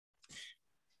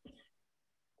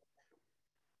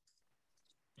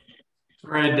All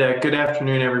right, good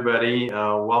afternoon, everybody.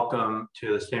 Welcome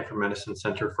to the Stanford Medicine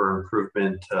Center for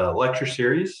Improvement lecture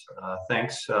series.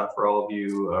 Thanks for all of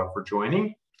you for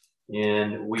joining.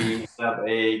 And we have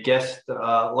a guest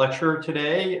lecturer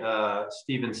today,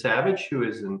 Stephen Savage, who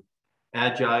is an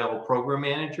Agile Program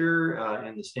Manager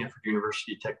in the Stanford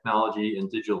University Technology and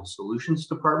Digital Solutions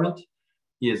Department.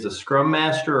 He is a Scrum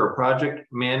Master, a Project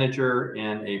Manager,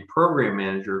 and a Program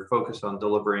Manager focused on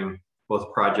delivering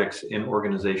both projects and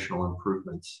organizational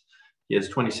improvements. He has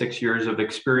 26 years of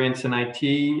experience in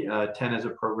IT, 10 as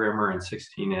a programmer and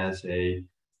 16 as a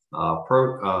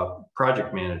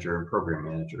project manager and program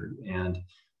manager. And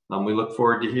we look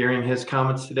forward to hearing his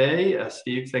comments today.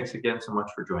 Steve, thanks again so much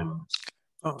for joining us.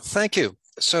 Oh, thank you.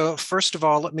 So first of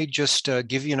all, let me just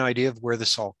give you an idea of where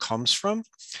this all comes from.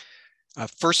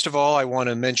 First of all, I want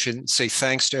to say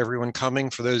thanks to everyone coming.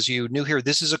 For those of you new here,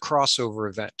 this is a crossover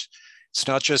event. It's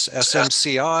not just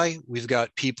SMCI. We've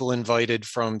got people invited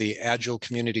from the Agile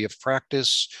Community of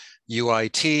Practice,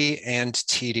 UIT, and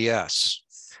TDS.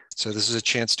 So this is a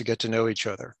chance to get to know each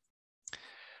other.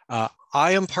 I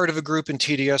am part of a group in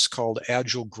TDS called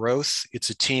Agile Growth. It's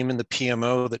a team in the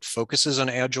PMO that focuses on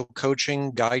Agile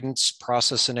coaching, guidance,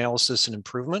 process analysis, and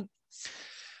improvement.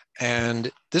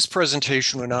 And this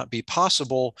presentation would not be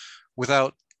possible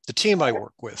without the team I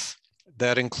work with.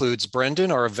 That includes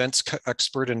Brendan, our events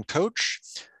expert and coach,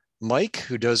 Mike,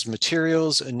 who does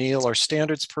materials, Anil, our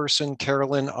standards person,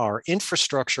 Carolyn, our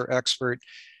infrastructure expert,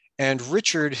 and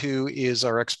Richard, who is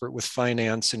our expert with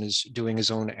finance and is doing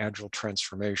his own Agile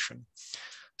transformation.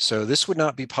 So this would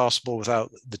not be possible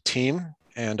without the team,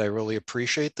 and I really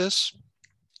appreciate this.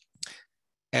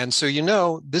 And so,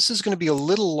 this is going to be a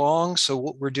little long. So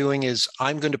what we're doing is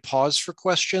I'm going to pause for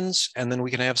questions, and then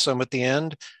we can have some at the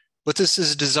end. But this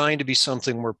is designed to be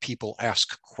something where people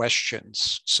ask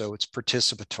questions, so it's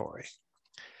participatory.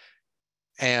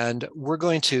 And we're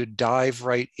going to dive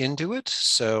right into it.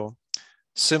 So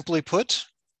simply put,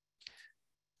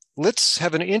 let's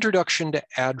have an introduction to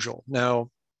Agile.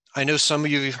 Now, I know some of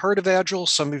you have heard of Agile,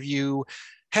 some of you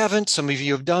haven't, some of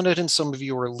you have done it, and some of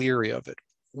you are leery of it.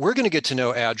 We're going to get to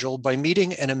know Agile by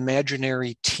meeting an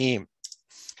imaginary team.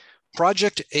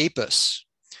 Project APIS.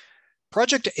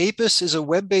 Project APIS is a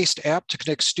web-based app to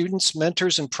connect students,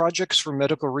 mentors, and projects for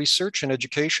medical research and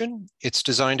education. It's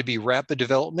designed to be rapid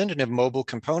development and have mobile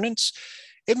components.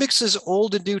 It mixes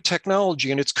old and new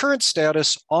technology, and its current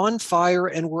status on fire,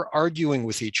 and we're arguing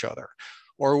with each other,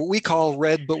 or what we call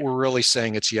red, but we're really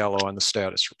saying it's yellow on the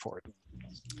status report.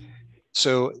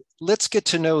 So let's get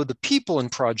to know the people in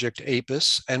Project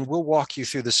APIS, and we'll walk you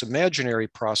through this imaginary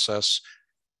process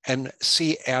and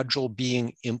see Agile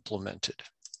being implemented.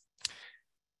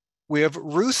 We have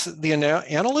Ruth, the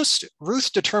analyst.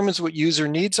 Ruth determines what user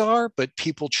needs are, but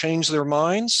people change their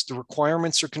minds. The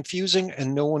requirements are confusing,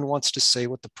 and no one wants to say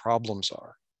what the problems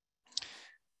are.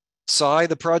 Sai,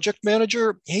 the project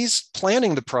manager, he's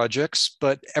planning the projects,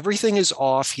 but everything is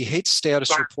off. He hates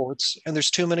status reports, and there's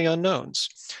too many unknowns.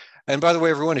 And by the way,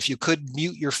 everyone, if you could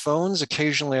mute your phones,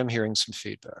 occasionally I'm hearing some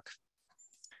feedback.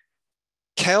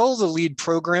 Kel, the lead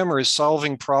programmer, is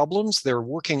solving problems. They're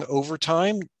working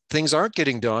overtime. Things aren't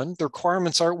getting done. The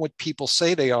requirements aren't what people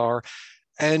say they are,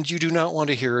 and you do not want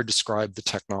to hear her describe the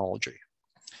technology.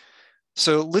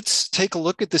 So let's take a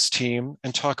look at this team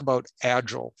and talk about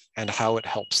Agile and how it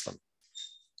helps them.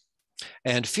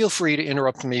 And feel free to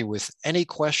interrupt me with any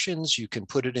questions. You can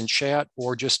put it in chat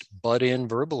or just butt in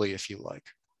verbally if you like.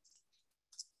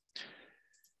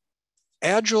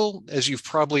 Agile, as you've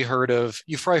probably heard of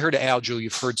Agile,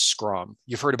 you've heard Scrum,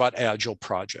 you've heard about Agile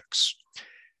projects.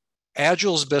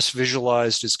 Agile is best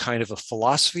visualized as kind of a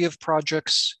philosophy of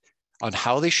projects on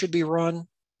how they should be run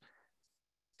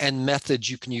and methods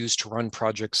you can use to run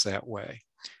projects that way.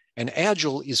 And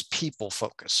Agile is people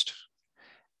focused.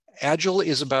 Agile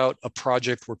is about a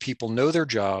project where people know their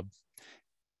job.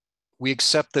 We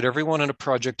accept that everyone in a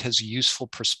project has useful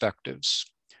perspectives,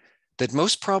 that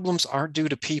most problems aren't due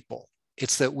to people.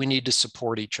 It's that we need to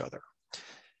support each other.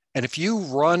 And if you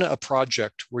run a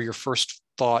project where your first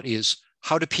thought is,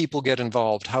 how do people get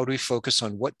involved? How do we focus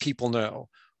on what people know,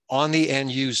 on the end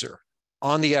user,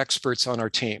 on the experts on our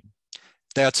team?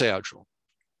 That's Agile.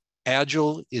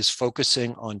 Agile is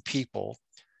focusing on people,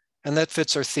 and that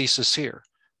fits our thesis here.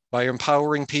 By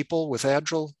empowering people with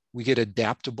Agile, we get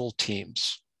adaptable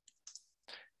teams.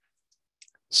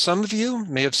 Some of you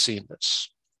may have seen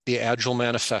this, the Agile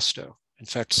Manifesto. In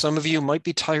fact, some of you might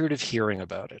be tired of hearing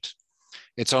about it.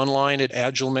 It's online at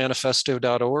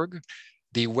agilemanifesto.org.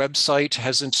 The website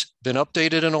hasn't been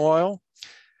updated in a while,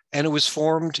 and it was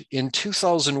formed in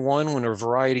 2001 when a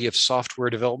variety of software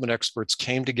development experts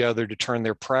came together to turn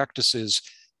their practices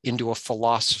into a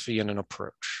philosophy and an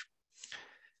approach.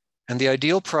 And the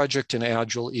ideal project in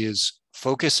Agile is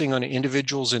focusing on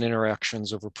individuals and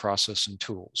interactions over process and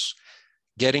tools,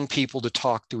 getting people to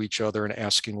talk to each other and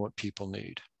asking what people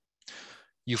need.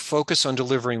 You focus on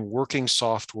delivering working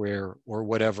software or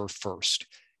whatever first.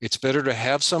 It's better to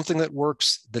have something that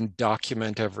works than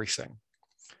document everything.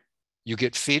 You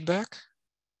get feedback,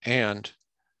 and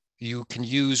you can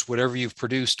use whatever you've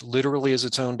produced literally as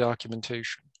its own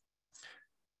documentation.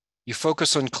 You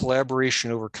focus on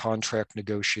collaboration over contract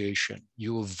negotiation.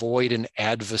 You avoid an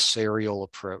adversarial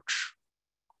approach.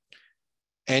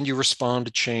 And you respond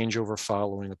to change over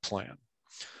following a plan.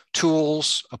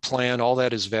 Tools, a plan, all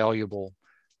that is valuable,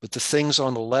 but the things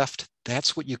on the left,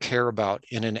 that's what you care about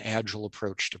in an Agile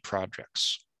approach to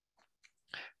projects.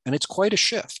 And it's quite a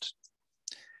shift,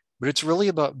 but it's really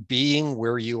about being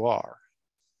where you are.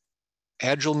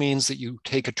 Agile means that you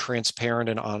take a transparent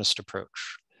and honest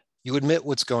approach. You admit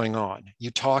what's going on.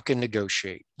 You talk and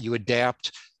negotiate. You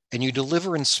adapt, and you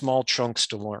deliver in small chunks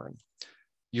to learn.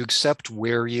 You accept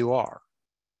where you are.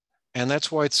 And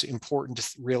that's why it's important to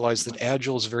realize that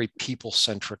Agile is a very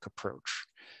people-centric approach.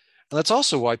 And that's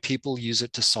also why people use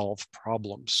it to solve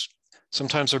problems.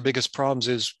 Sometimes our biggest problems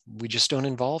is we just don't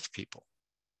involve people.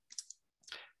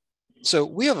 So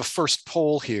we have a first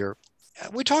poll here.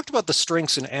 We talked about the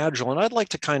strengths in Agile, and I'd like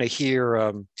to kind of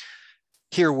hear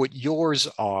what yours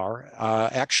are.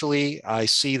 Actually, I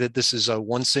see that this is a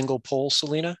one single poll,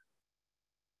 Selena.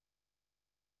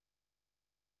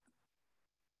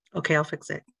 Okay, I'll fix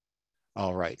it.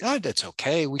 All right, that's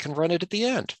okay. We can run it at the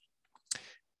end.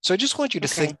 So I just want you to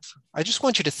think. I just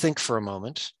want you to think for a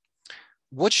moment.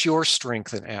 What's your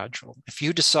strength in Agile? If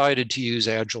you decided to use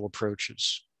Agile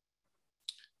approaches,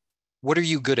 what are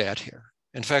you good at here?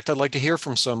 In fact, I'd like to hear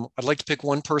from some. I'd like to pick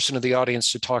one person in the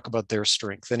audience to talk about their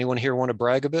strength. Anyone here want to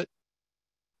brag a bit?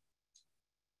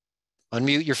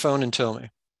 Unmute your phone and tell me.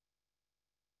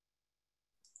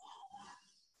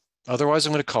 Otherwise,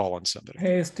 I'm going to call on somebody.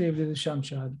 Hey, Steve, this is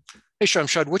Shamshad. Hey,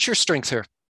 Shamshad, what's your strength here?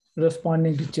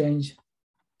 Responding to change.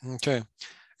 Okay.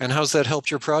 And how's that helped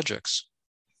your projects?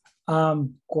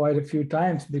 Quite a few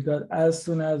times, because as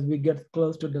soon as we get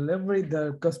close to delivery,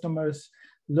 the customers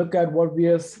look at what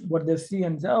they see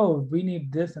and say, oh, we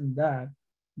need this and that,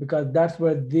 because that's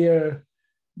where their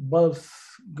bulbs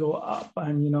go up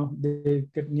and they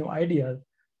get new ideas,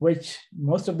 which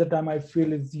most of the time I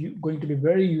feel is going to be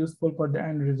very useful for the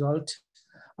end result,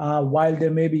 while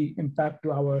there may be impact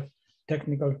to our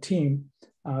technical team.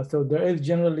 So there is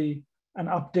generally an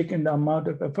uptick in the amount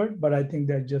of effort, but I think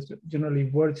they're just generally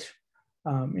worth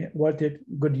it.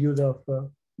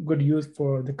 Good use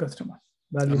for the customer.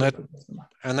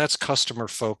 And that's customer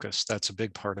focused. That's a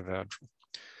big part of Agile.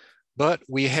 But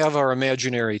we have our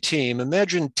imaginary team.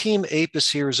 Imagine Team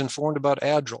APIS here is informed about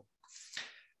Agile,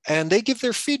 and they give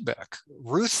their feedback.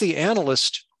 Ruth, the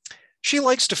analyst, she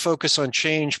likes to focus on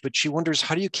change, but she wonders,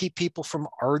 how do you keep people from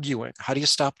arguing? How do you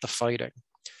stop the fighting?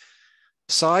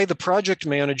 Sai, the project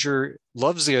manager,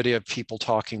 loves the idea of people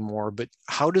talking more, but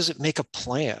how does it make a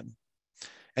plan?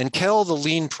 And Kel, the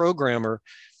lean programmer,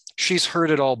 she's heard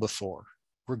it all before.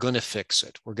 We're going to fix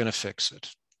it. We're going to fix it.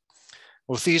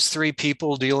 With these three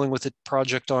people dealing with the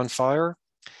project on fire,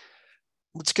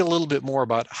 let's get a little bit more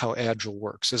about how Agile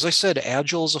works. As I said,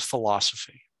 Agile is a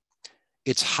philosophy.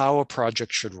 It's how a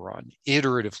project should run,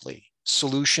 iteratively,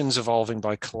 solutions evolving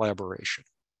by collaboration,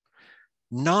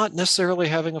 not necessarily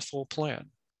having a full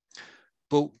plan.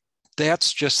 But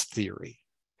that's just theory.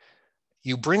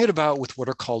 You bring it about with what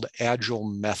are called Agile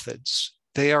methods.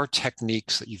 They are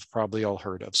techniques that you've probably all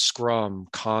heard of: Scrum,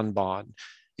 Kanban,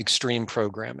 extreme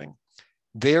programming.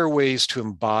 They are ways to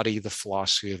embody the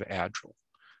philosophy of Agile,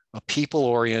 a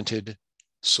people-oriented,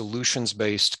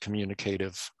 solutions-based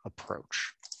communicative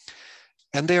approach.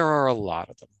 And there are a lot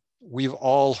of them. We've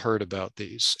all heard about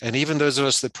these. And even those of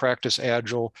us that practice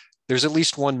Agile, there's at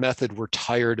least one method we're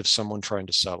tired of someone trying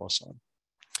to sell us on.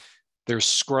 There's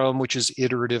Scrum, which is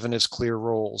iterative and has clear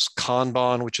roles.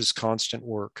 Kanban, which is constant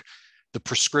work. The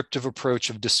prescriptive approach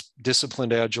of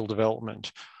disciplined Agile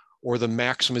development, or the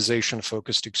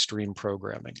maximization-focused extreme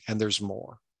programming, and there's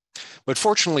more. But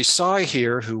fortunately, Sai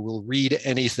here, who will read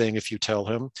anything if you tell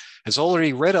him, has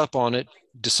already read up on it,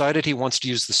 decided he wants to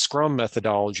use the Scrum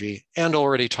methodology, and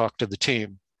already talked to the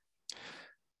team.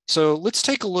 So let's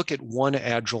take a look at one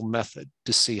Agile method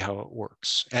to see how it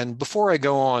works. And before I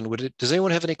go on, does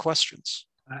anyone have any questions?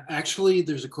 Actually,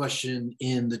 there's a question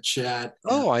in the chat.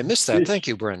 Oh, I missed that. Thank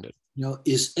you, Brendan.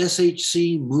 Is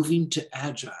SHC moving to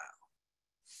Agile?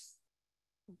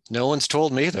 No one's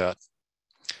told me that.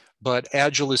 But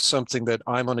Agile is something that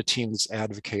I'm on a team that's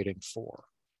advocating for.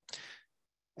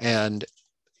 And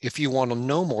If you want to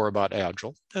know more about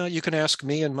Agile, you can ask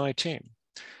me and my team.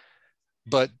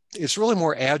 But it's really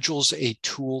more Agile's a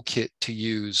toolkit to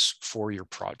use for your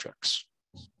projects.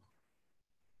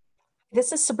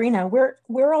 This is Sabrina.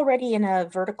 We're already in a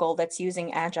vertical that's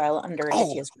using Agile under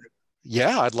TDS Group.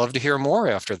 Yeah, I'd love to hear more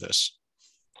after this.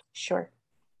 Sure.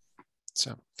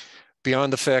 So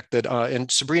beyond the fact that,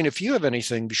 and Sabrina, if you have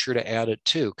anything, be sure to add it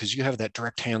too, because you have that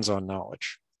direct hands-on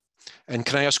knowledge. And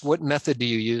can I ask, what method do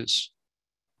you use?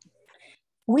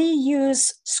 We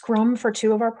use Scrum for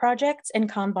 2 of our projects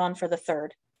and Kanban for the 3rd.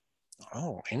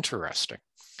 Oh, interesting.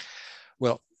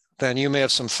 Well, then you may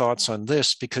have some thoughts on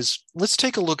this, because let's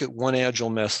take a look at one Agile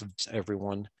method,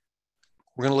 everyone.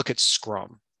 We're going to look at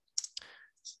Scrum.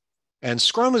 And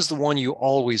Scrum is the one you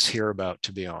always hear about,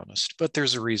 to be honest, but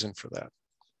there's a reason for that.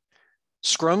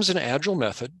 Scrum's an Agile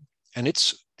method, and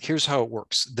here's how it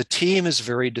works. The team is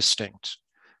very distinct.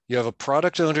 You have a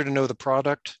product owner to know the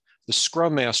product, the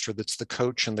Scrum Master that's the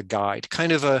coach and the guide,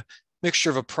 kind of a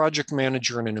mixture of a project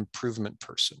manager and an improvement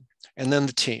person, and then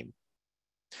the team.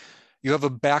 You have a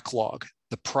backlog.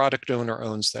 The product owner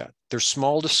owns that. They're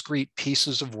small, discrete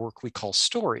pieces of work we call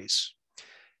stories,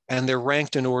 and they're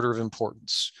ranked in order of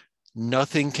importance.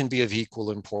 Nothing can be of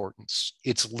equal importance.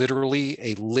 It's literally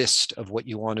a list of what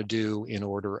you want to do in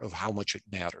order of how much it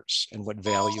matters and what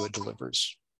value it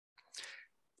delivers.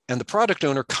 And the product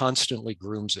owner constantly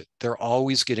grooms it. They're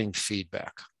always getting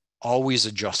feedback, always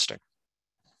adjusting.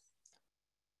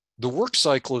 The work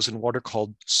cycle is in what are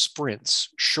called sprints,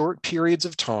 short periods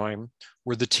of time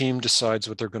where the team decides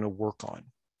what they're going to work on.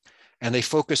 And they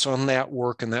focus on that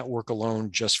work and that work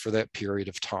alone just for that period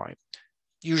of time,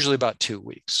 usually about 2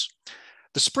 weeks.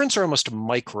 The sprints are almost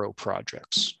micro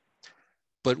projects.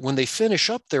 But when they finish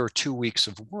up their 2 weeks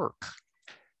of work,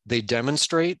 they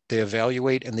demonstrate, they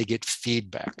evaluate, and they get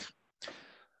feedback.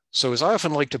 So as I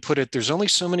often like to put it, there's only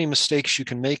so many mistakes you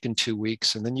can make in 2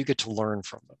 weeks, and then you get to learn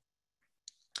from them.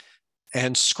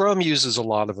 And Scrum uses a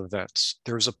lot of events.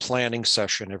 There's a planning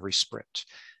session every sprint.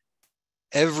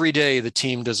 Every day, the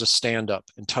team does a stand-up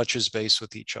and touches base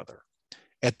with each other.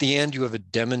 At the end, you have a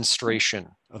demonstration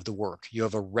of the work. You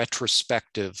have a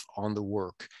retrospective on the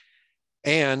work.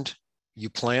 And you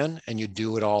plan and you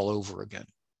do it all over again.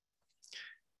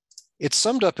 It's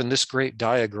summed up in this great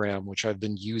diagram, which I've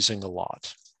been using a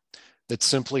lot, that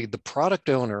simply the product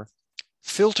owner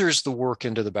filters the work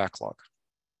into the backlog,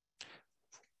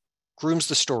 grooms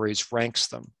the stories, ranks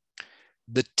them.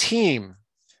 The team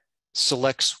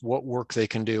selects what work they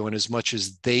can do and as much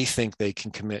as they think they can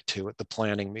commit to at the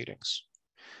planning meetings.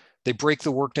 They break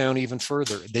the work down even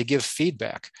further. They give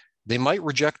feedback. They might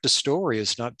reject a story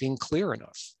as not being clear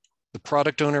enough. The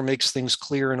product owner makes things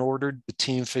clear and ordered. The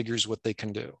team figures what they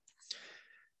can do.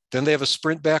 Then they have a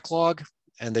sprint backlog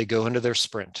and they go into their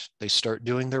sprint. They start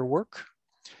doing their work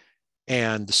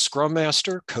and the Scrum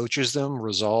Master coaches them,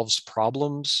 resolves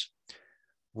problems,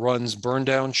 runs burn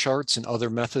down charts and other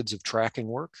methods of tracking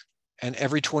work. And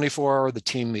every 24-hour, the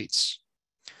team meets.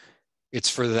 It's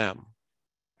for them.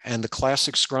 And the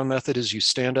classic Scrum method is you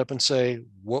stand up and say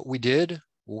what we did,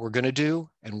 what we're going to do,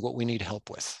 and what we need help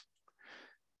with.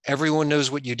 Everyone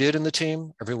knows what you did in the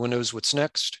team. Everyone knows what's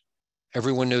next.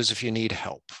 Everyone knows if you need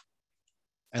help.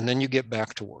 And then you get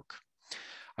back to work.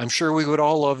 I'm sure we would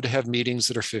all love to have meetings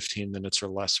that are 15 minutes or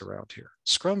less around here.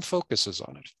 Scrum focuses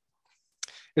on it.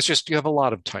 It's just you have a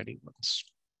lot of tiny ones.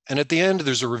 And at the end,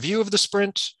 there's a review of the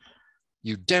sprint.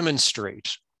 You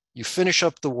demonstrate. You finish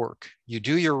up the work. You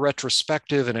do your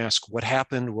retrospective and ask what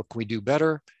happened, what can we do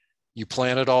better? You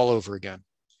plan it all over again.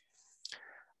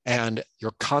 And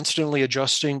you're constantly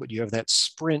adjusting, but you have that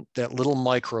sprint, that little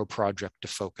micro project to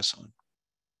focus on.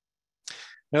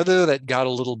 Now, though that got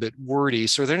a little bit wordy,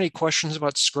 so are there any questions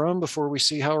about Scrum before we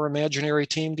see how our imaginary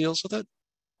team deals with it?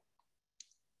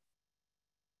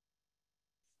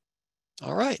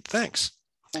 All right, thanks.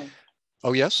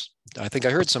 Oh, yes, I think I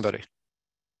heard somebody.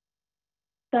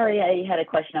 Sorry, I had a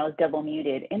question. I was double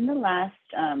muted. In the last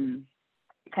kind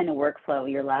of workflow,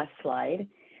 your last slide,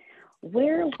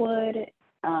 where would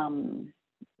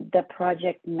the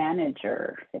project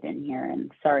manager fit in here?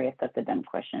 And sorry if that's a dumb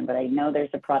question, but I know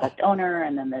there's a product owner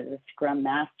and then there's a Scrum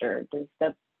Master. Does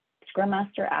the Scrum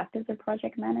Master act as a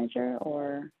project manager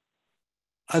or?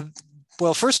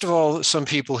 Well, first of all, some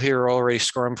people here are already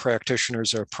Scrum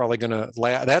practitioners are probably going to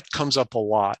laugh. That comes up a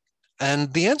lot.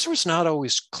 And the answer is not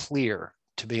always clear,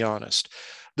 to be honest.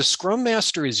 The Scrum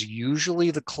Master is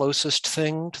usually the closest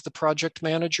thing to the project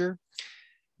manager.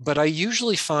 But I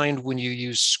usually find when you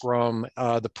use Scrum,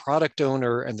 the product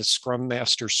owner and the Scrum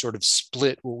Master sort of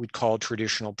split what we'd call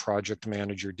traditional project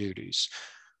manager duties.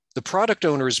 The product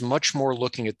owner is much more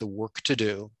looking at the work to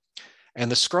do And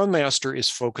the Scrum Master is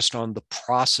focused on the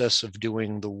process of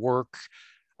doing the work,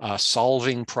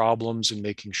 solving problems and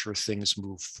making sure things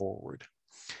move forward.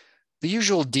 The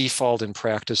usual default in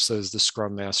practice is the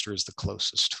Scrum Master is the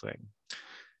closest thing.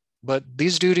 But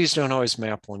these duties don't always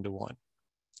map one-to-one.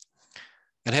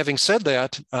 And having said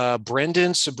that,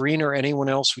 Brendan, Sabrina, or anyone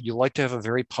else, would you like to have a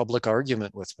very public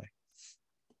argument with me?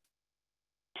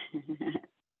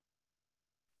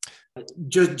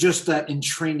 Just that in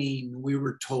training, we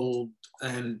were told,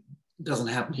 and it doesn't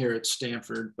happen here at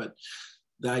Stanford, but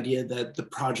the idea that the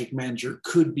project manager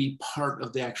could be part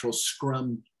of the actual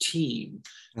Scrum team,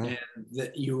 and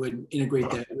that you would integrate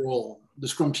that role. The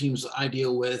Scrum teams I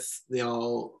deal with, they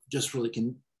all just really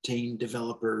contain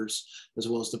developers as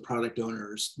well as the product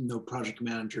owners, no project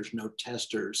managers, no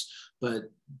testers, but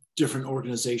different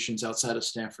organizations outside of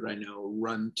Stanford I know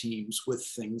run teams with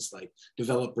things like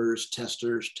developers,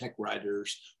 testers, tech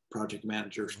writers, project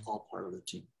managers, all part of the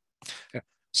team. Yeah.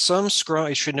 Some Scrum,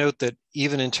 I should note that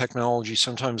even in technology,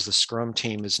 sometimes the Scrum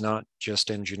team is not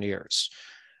just engineers,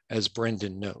 as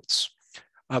Brendan notes.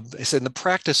 I said in the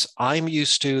practice I'm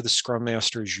used to, the Scrum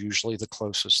Master is usually the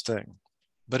closest thing,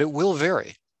 but it will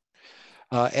vary.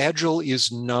 Agile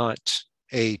is not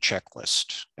a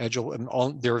checklist.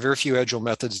 Agile, there are very few Agile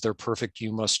methods. They're perfect,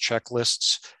 you must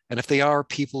checklists. And if they are,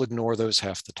 people ignore those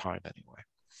half the time anyway.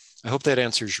 I hope that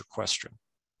answers your question.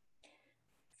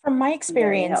 From my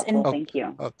experience, and thank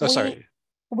you. Sorry.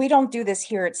 We don't do this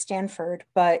here at Stanford,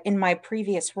 but in my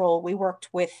previous role, we worked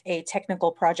with a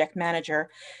technical project manager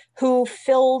who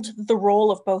filled the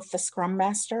role of both the Scrum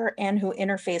Master and who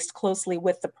interfaced closely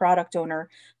with the product owner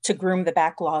to groom the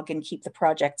backlog and keep the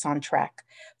projects on track.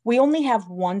 We only have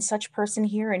one such person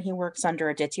here, and he works under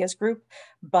Aditya's group,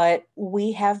 but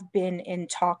we have been in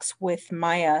talks with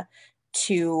Maya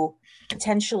to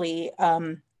potentially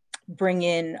bring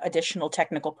in additional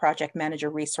technical project manager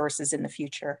resources in the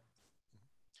future.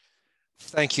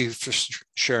 Thank you for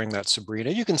sharing that, Sabrina.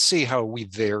 You can see how we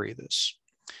vary this,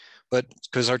 but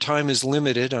because our time is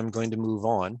limited, I'm going to move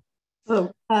on.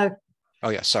 Oh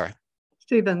yeah, sorry.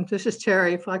 Stephen, this is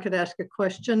Terry. If I could ask a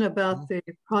question about the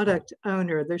product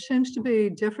owner. There seems to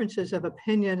be differences of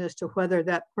opinion as to whether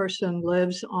that person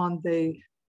lives on the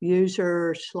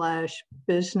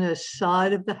user/business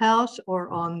side of the house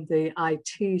or on the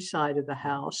IT side of the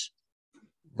house.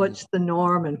 What's the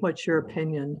norm and what's your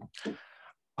opinion?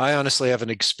 I honestly haven't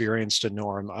experienced a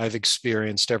norm. I've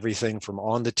experienced everything from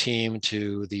on the team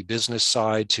to the business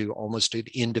side to almost an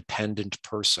independent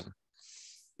person.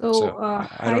 So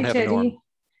I don't have a norm.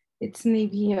 It's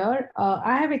Neve here.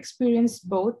 I have experienced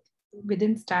both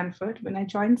within Stanford. When I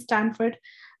joined Stanford,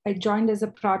 I joined as a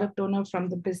product owner from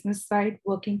the business side,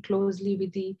 working closely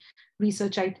with the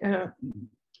research, then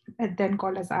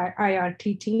called as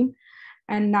IRT team.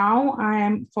 And now I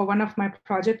am, for one of my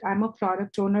projects, I'm a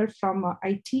product owner from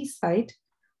IT side,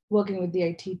 working with the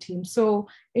IT team. So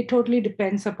it totally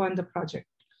depends upon the project.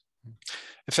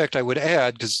 In fact, I would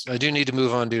add, because I do need to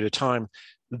move on due to time,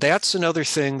 that's another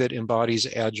thing that embodies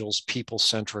Agile's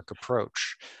people-centric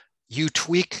approach. You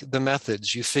tweak the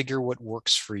methods, you figure what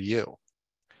works for you.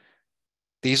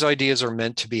 These ideas are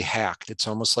meant to be hacked. It's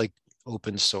almost like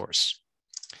open source.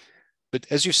 But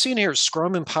as you've seen here,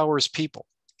 Scrum empowers people.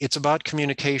 It's about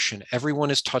communication. Everyone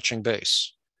is touching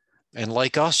base. And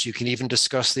like us, you can even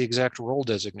discuss the exact role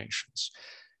designations.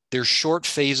 There's short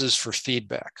phases for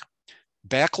feedback.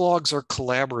 Backlogs are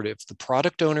collaborative. The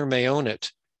product owner may own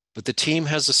it, but the team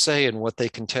has a say in what they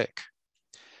can take.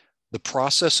 The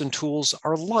process and tools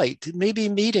are light. It may be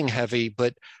meeting heavy,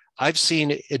 but I've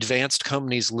seen advanced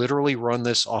companies literally run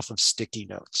this off of sticky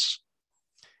notes.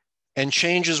 And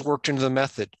change is worked into the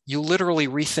method. You literally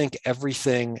rethink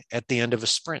everything at the end of a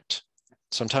sprint,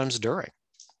 sometimes during.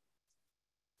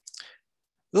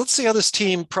 Let's see how this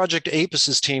team, Project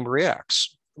Apus's team,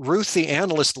 reacts. Ruth, the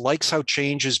analyst, likes how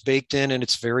change is baked in and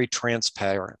it's very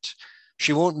transparent.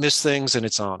 She won't miss things and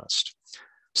it's honest.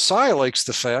 Sai likes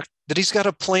the fact that he's got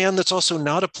a plan that's also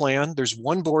not a plan. There's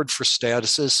one board for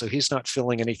statuses, so he's not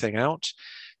filling anything out,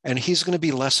 and he's going to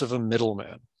be less of a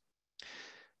middleman.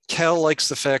 Kel likes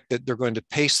the fact that they're going to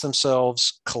pace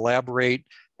themselves, collaborate,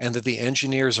 and that the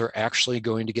engineers are actually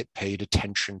going to get paid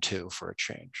attention to for a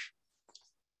change.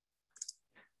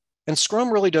 And Scrum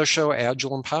really does show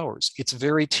Agile empowers. It's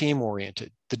very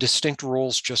team-oriented. The distinct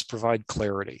roles just provide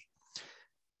clarity.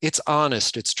 It's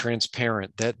honest, it's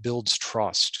transparent, that builds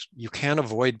trust. You can't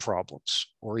avoid problems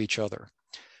or each other.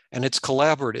 And it's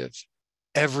collaborative.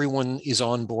 Everyone is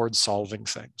on board solving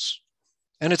things.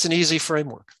 And it's an easy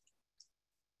framework.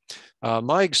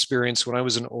 My experience when I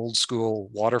was an old school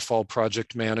waterfall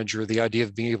project manager, the idea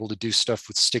of being able to do stuff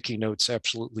with sticky notes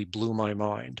absolutely blew my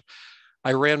mind.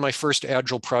 I ran my first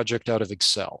Agile project out of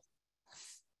Excel,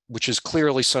 which is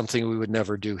clearly something we would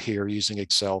never do here, using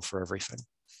Excel for everything.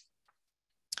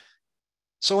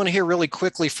 So I want to hear really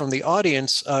quickly from the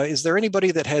audience, is there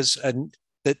anybody that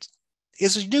that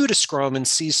is new to Scrum and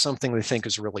sees something they think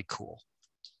is really cool?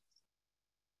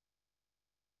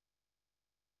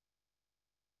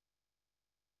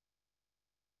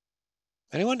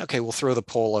 Anyone? Okay, we'll throw the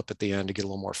poll up at the end to get a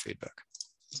little more feedback.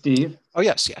 Steve? Oh,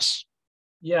 yes, yes.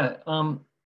 Yeah,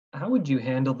 how would you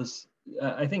handle this?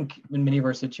 I think in many of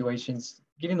our situations,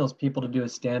 getting those people to do a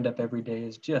stand-up every day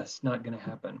is just not going to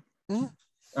happen. Mm.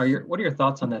 What are your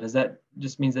thoughts on that? Is that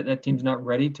just means that that team's not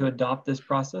ready to adopt this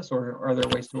process, or are there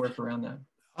ways to work around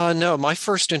that? No, my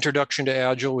first introduction to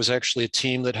Agile was actually a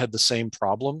team that had the same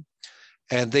problem.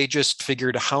 And they just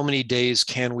figured, how many days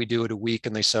can we do it a week?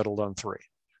 And they settled on 3.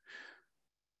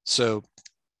 So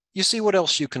you see what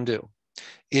else you can do.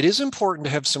 It is important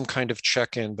to have some kind of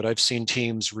check-in, but I've seen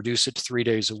teams reduce it to 3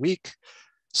 days a week.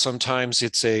 Sometimes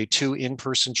it's 2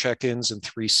 in-person check-ins and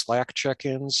 3 Slack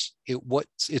check-ins.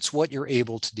 It's what you're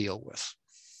able to deal with.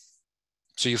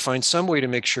 So you find some way to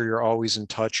make sure you're always in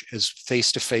touch, as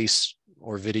face-to-face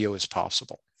or video as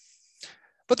possible.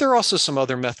 But there are also some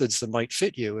other methods that might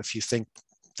fit you if you think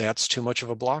that's too much of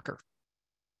a blocker.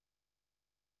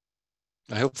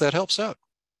 I hope that helps out.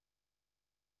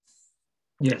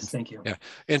 Yes, thank you. Yeah.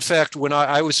 In fact, when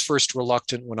I was first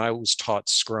reluctant when I was taught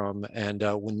Scrum, and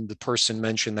when the person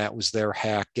mentioned that was their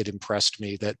hack, it impressed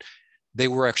me that they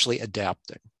were actually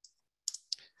adapting.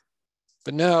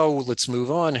 But now let's move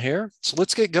on here. So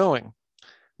let's get going.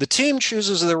 The team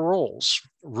chooses their roles.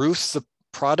 Ruth, the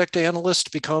product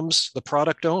analyst, becomes the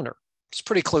product owner. It's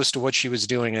pretty close to what she was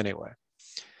doing anyway.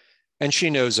 And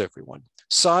she knows everyone.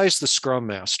 Sai's the Scrum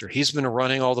Master. He's been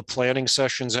running all the planning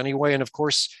sessions anyway. And of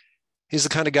course, he's the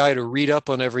kind of guy to read up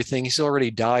on everything. He's already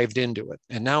dived into it.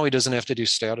 And now he doesn't have to do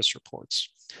status reports.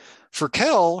 For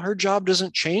Kel, her job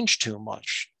doesn't change too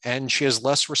much, and she has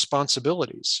less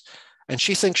responsibilities. And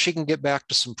she thinks she can get back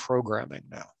to some programming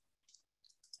now.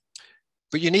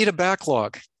 But you need a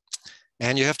backlog,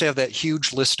 and you have to have that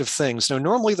huge list of things. Now,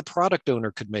 normally the product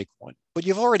owner could make one, but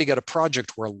you've already got a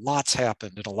project where lots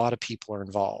happened and a lot of people are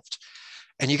involved.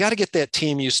 And you got to get that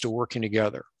team used to working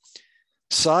together.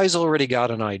 Sai's already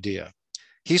got an idea.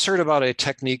 He's heard about a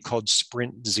technique called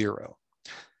Sprint Zero.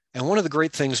 And one of the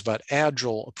great things about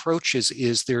Agile approaches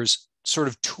is there's sort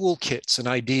of toolkits and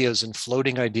ideas and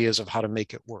floating ideas of how to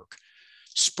make it work.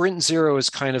 Sprint Zero is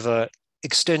kind of an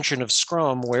extension of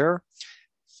Scrum, where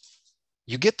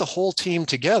you get the whole team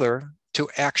together to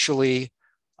actually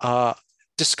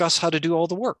discuss how to do all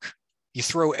the work. You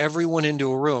throw everyone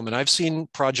into a room. And I've seen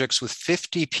projects with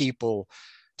 50 people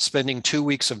spending 2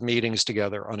 weeks of meetings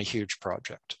together on a huge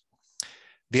project.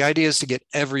 The idea is to get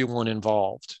everyone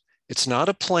involved. It's not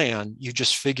a plan. You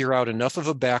just figure out enough of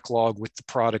a backlog with the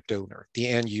product owner, the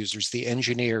end users, the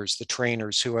engineers, the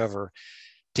trainers, whoever,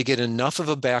 to get enough of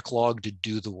a backlog to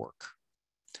do the work.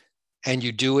 And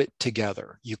you do it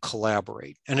together. You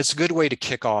collaborate. And it's a good way to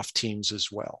kick off teams as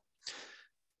well.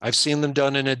 I've seen them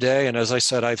done in a day. And as I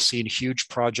said, I've seen huge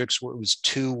projects where it was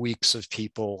 2 weeks of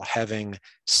people having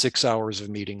 6 hours of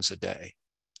meetings a day.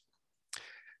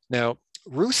 Now,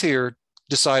 Ruth here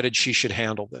decided she should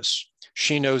handle this.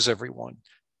 She knows everyone,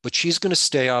 but she's going to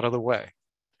stay out of the way.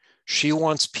 She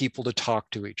wants people to talk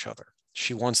to each other.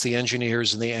 She wants the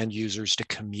engineers and the end users to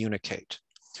communicate.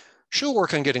 She'll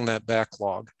work on getting that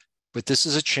backlog, but this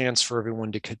is a chance for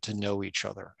everyone to get to know each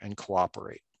other and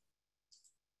cooperate.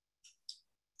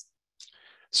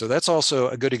 So that's also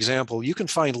a good example. You can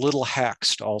find little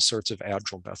hacks to all sorts of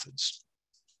Agile methods.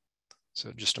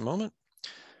 So just a moment.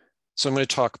 So I'm going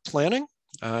to talk planning.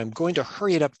 I'm going to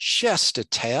hurry it up just a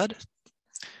tad.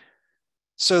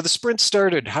 So the sprint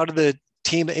started. How did the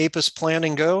team APIS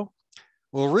planning go?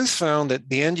 Well, Ruth found that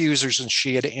the end users and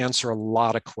she had to answer a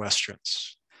lot of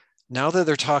questions. Now that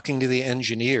they're talking to the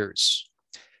engineers,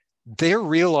 they're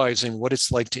realizing what it's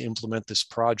like to implement this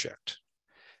project.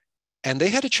 And they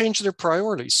had to change their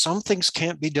priorities. Some things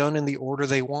can't be done in the order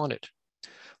they wanted.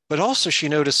 But also she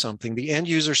noticed something. The end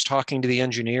users talking to the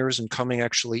engineers and coming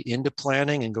actually into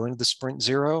planning and going to the Sprint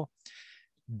Zero,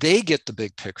 they get the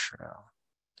big picture now.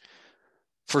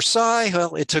 For Sai,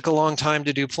 well, it took a long time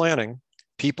to do planning.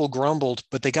 People grumbled,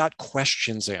 but they got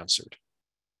questions answered.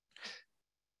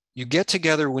 You get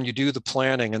together when you do the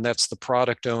planning, and that's the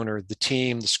product owner, the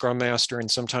team, the Scrum Master,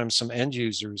 and sometimes some end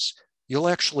users, you'll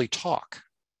actually talk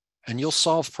and you'll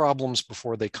solve problems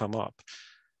before they come up.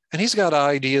 And he's got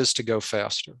ideas to go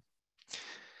faster.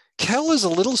 Kel is a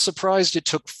little surprised it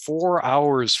took 4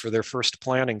 hours for their first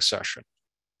planning session.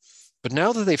 But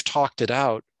now that they've talked it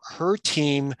out, her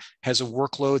team has a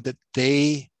workload that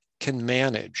they can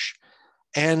manage.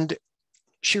 And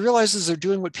she realizes they're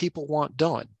doing what people want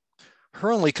done.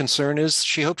 Her only concern is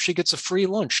she hopes she gets a free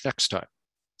lunch next time.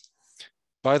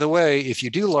 By the way, if you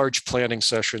do large planning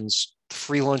sessions, the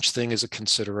free lunch thing is a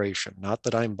consideration, not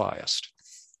that I'm biased.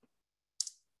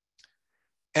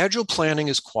 Agile planning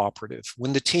is cooperative.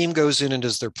 When the team goes in and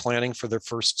does their planning for their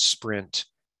first sprint,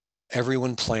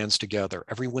 everyone plans together,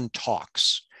 everyone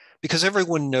talks, because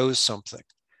everyone knows something.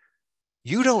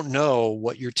 You don't know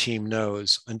what your team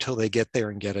knows until they get there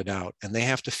and get it out, and they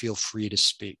have to feel free to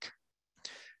speak.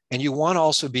 And you want to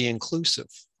also be inclusive.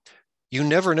 You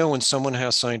never know when someone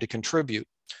has something to contribute.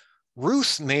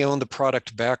 Ruth may own the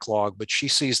product backlog, but she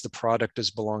sees the product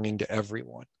as belonging to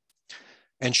everyone.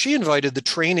 And she invited the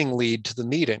training lead to the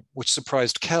meeting, which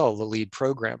surprised Kel, the lead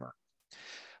programmer.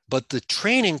 But the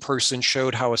training person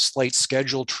showed how a slight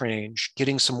schedule change,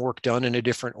 getting some work done in a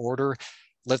different order,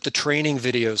 let the training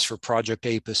videos for Project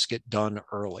APIS get done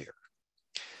earlier.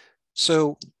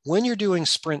 So when you're doing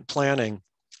sprint planning,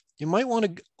 you might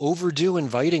want to overdo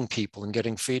inviting people and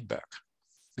getting feedback,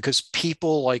 because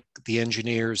people like the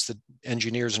engineers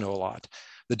know a lot,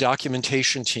 the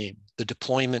documentation team, the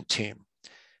deployment team,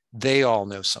 they all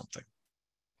know something.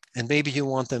 And maybe you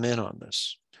want them in on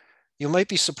this. You might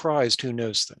be surprised who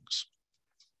knows things.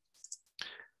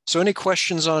 So any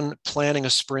questions on planning a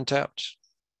sprint out?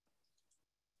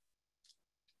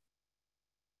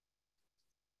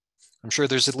 I'm sure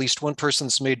there's at least one person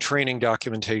that's made training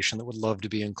documentation that would love to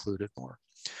be included more.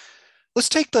 Let's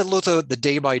take the look at the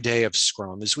day by day of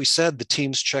Scrum. As we said, the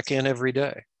teams check in every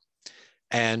day.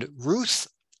 And Ruth,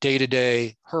 day to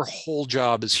day, her whole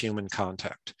job is human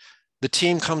contact. The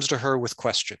team comes to her with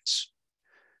questions.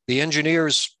 The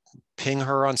engineers ping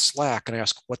her on Slack and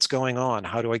ask, what's going on?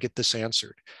 How do I get this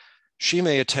answered? She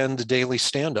may attend the daily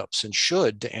stand-ups and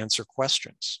should to answer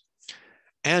questions.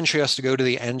 And she has to go to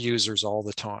the end users all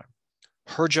the time.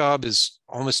 Her job is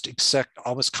almost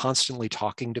constantly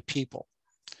talking to people.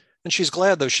 And she's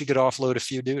glad, though, she could offload a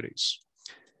few duties.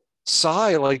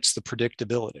 Sai likes the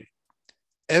predictability.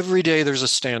 Every day there's a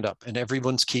stand-up and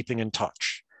everyone's keeping in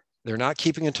touch. They're not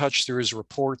keeping in touch through his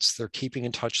reports, they're keeping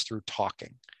in touch through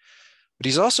talking. But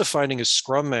he's also finding as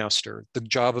Scrum Master, the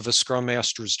job of a Scrum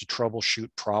Master is to troubleshoot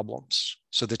problems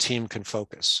so the team can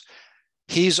focus.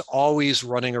 He's always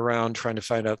running around trying to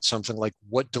find out something like,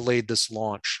 what delayed this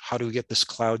launch? How do we get this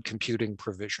cloud computing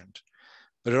provisioned?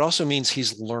 But it also means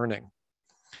he's learning.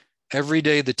 Every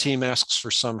day the team asks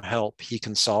for some help he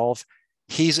can solve,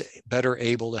 he's better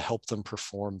able to help them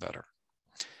perform better.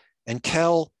 And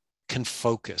Kel can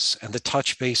focus, and the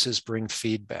touch bases bring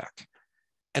feedback.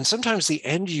 And sometimes the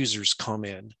end users come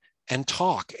in and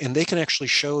talk, and they can actually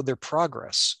show their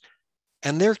progress.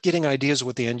 And they're getting ideas of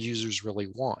what the end users really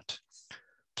want.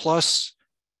 Plus,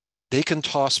 they can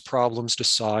toss problems to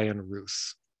Sai and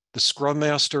Ruth. The Scrum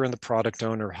Master and the product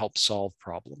owner help solve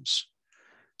problems.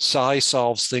 Sai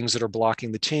solves things that are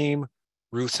blocking the team.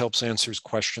 Ruth helps answers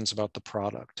questions about the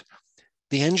product.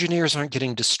 The engineers aren't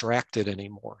getting distracted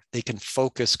anymore. They can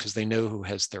focus because they know who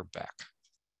has their back.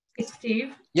 Hey,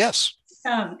 Steve. Yes.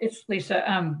 It's Lisa.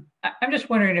 I'm just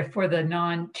wondering if for the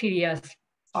non-TDS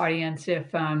audience, if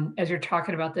as you're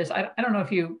talking about this, I don't know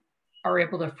if you are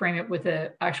able to frame it with an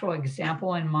actual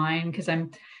example in mind, because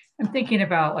I'm thinking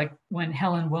about like when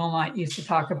Helen Wilmot used to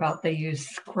talk about they use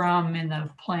Scrum in the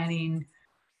planning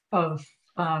of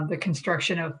the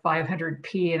construction of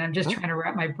 500P, and I'm just trying to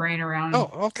wrap my brain around. Oh,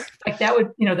 okay. Like that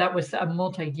would, that was a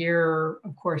multi-year,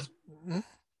 of course,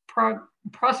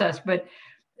 process, but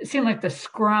it seemed like the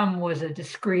Scrum was a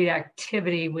discrete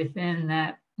activity within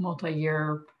that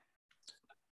multi-year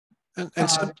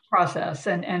process,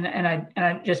 and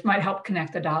I just might help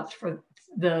connect the dots for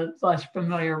the less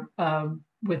familiar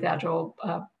with Agile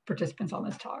participants on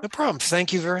this talk. No problem.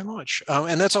 Thank you very much.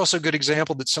 And that's also a good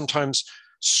example that sometimes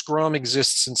Scrum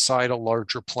exists inside a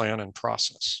larger plan and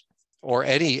process, or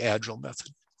any Agile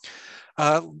method.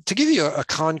 To give you a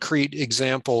concrete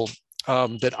example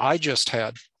that I just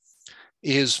had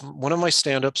is one of my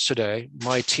stand-ups today.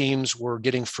 My teams were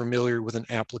getting familiar with an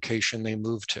application they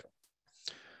moved to.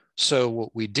 So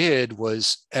what we did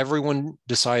was everyone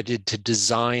decided to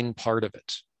design part of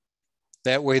it.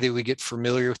 That way they would get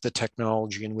familiar with the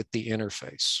technology and with the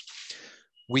interface.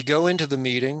 We go into the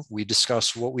meeting, we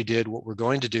discuss what we did, what we're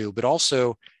going to do, but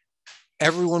also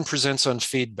everyone presents on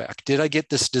feedback. Did I get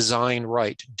this design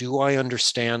right? Do I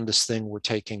understand this thing we're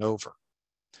taking over?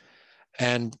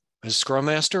 And as Scrum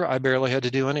Master, I barely had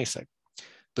to do anything.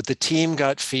 But the team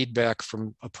got feedback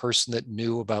from a person that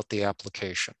knew about the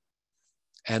application.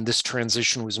 And this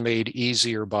transition was made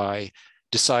easier by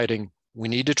deciding We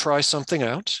need to try something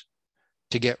out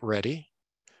to get ready.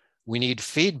 We need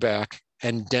feedback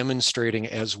and demonstrating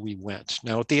as we went.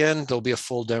 Now, at the end, there'll be a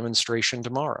full demonstration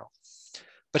tomorrow.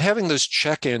 But having those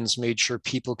check-ins made sure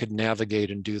people could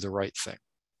navigate and do the right thing.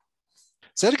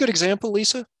 Is that a good example,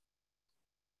 Lisa?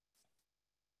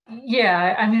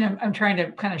 Yeah, I mean, I'm trying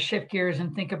to kind of shift gears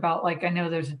and think about, like, I know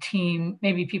there's a team,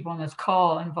 maybe people on this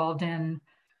call involved in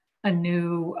a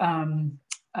new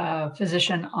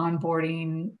physician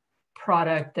onboarding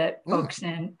product that folks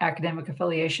in academic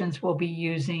affiliations will be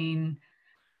using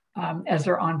as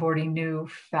they're onboarding new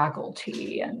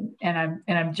faculty. And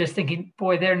I'm just thinking,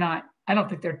 boy, I don't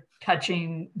think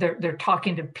they're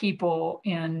talking to people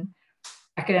in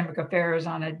academic affairs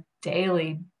on a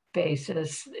daily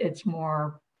basis. It's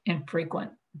more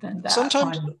infrequent than that.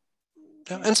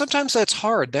 Sometimes that's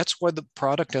hard. That's why the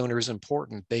product owner is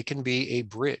important. They can be a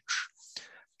bridge.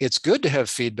 It's good to have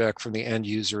feedback from the end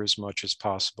user as much as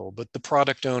possible, but the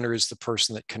product owner is the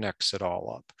person that connects it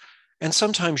all up. And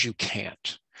sometimes you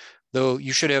can't, though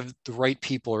you should have the right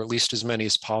people, or at least as many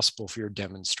as possible, for your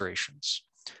demonstrations.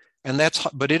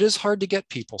 But it is hard to get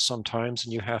people sometimes,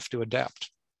 and you have to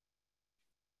adapt.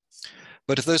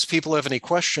 But if those people have any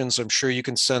questions, I'm sure you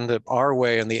can send them our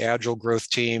way, and the Agile Growth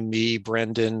team, me,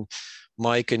 Brendan,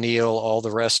 Mike, Anil, all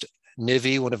the rest,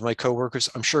 Nivi, one of my coworkers,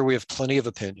 I'm sure we have plenty of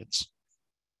opinions.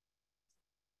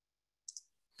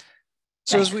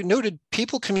 So as we noted,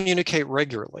 people communicate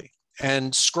regularly,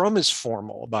 and Scrum is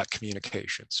formal about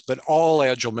communications, but all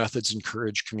Agile methods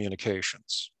encourage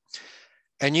communications.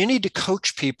 And you need to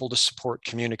coach people to support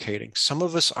communicating. Some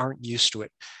of us aren't used to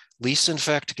it. Lisa, in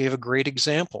fact, gave a great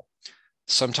example.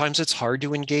 Sometimes it's hard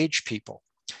to engage people.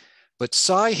 But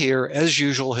Sai here, as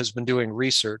usual, has been doing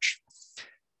research,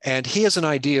 and he has an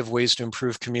idea of ways to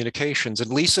improve communications.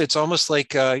 And Lisa, it's almost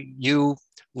like you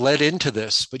led into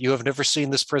this, but you have never seen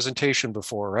this presentation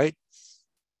before, right?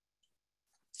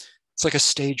 It's like a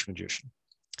stage magician.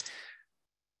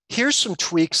 Here's some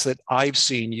tweaks that I've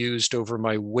seen used over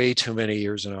my way too many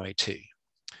years in IT.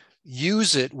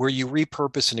 Use it where you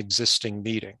repurpose an existing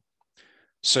meeting.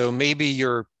 So maybe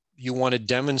you want to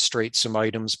demonstrate some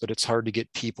items, but it's hard to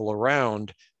get people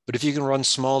around. But if you can run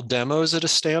small demos at a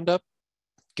stand-up,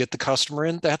 get the customer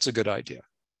in, that's a good idea.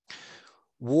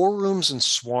 War rooms and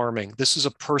swarming. This is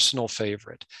a personal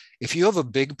favorite. If you have a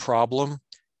big problem,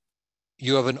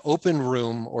 you have an open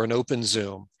room or an open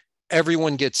Zoom,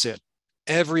 everyone gets in,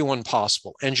 everyone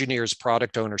possible, engineers,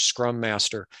 product owner, scrum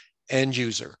master, end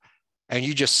user, and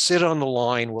you just sit on the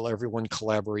line while everyone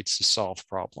collaborates to solve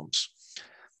problems.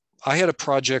 I had a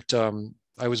project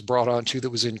I was brought onto that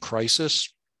was in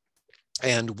crisis,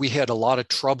 and we had a lot of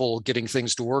trouble getting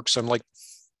things to work. So I'm like,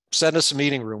 send us a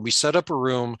meeting room. We set up a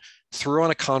room, threw on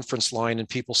a conference line, and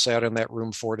people sat in that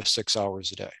room 4 to 6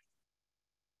 hours a day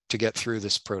to get through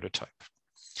this prototype.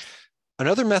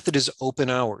 Another method is open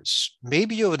hours.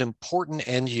 Maybe you have an important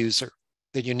end user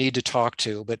that you need to talk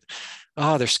to, but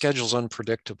their schedule's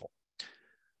unpredictable.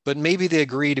 But maybe they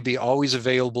agree to be always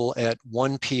available at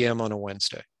 1 p.m. on a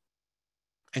Wednesday,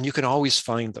 and you can always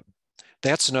find them.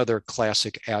 That's another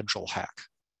classic Agile hack.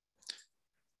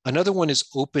 Another one is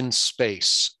open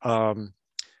space.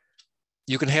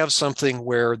 You can have something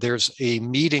where there's a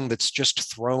meeting that's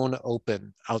just thrown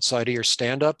open outside of your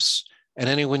stand-ups, and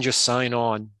anyone just sign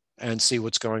on and see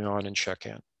what's going on and check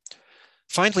in.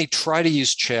 Finally, try to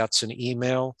use chats and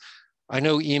email. I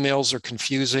know emails are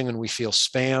confusing and we feel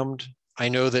spammed. I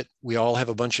know that we all have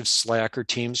a bunch of Slack or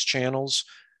Teams channels,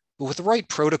 but with the right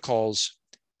protocols,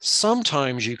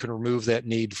 sometimes you can remove that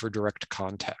need for direct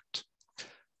contact.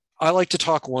 I like to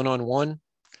talk one-on-one,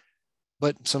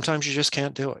 but sometimes you just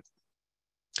can't do it.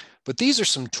 But these are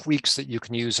some tweaks that you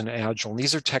can use in Agile, and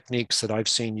these are techniques that I've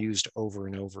seen used over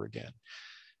and over again.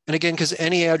 And again, because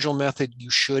any Agile method, you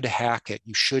should hack it.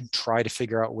 You should try to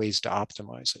figure out ways to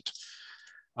optimize it.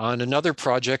 On another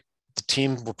project, the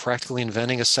team were practically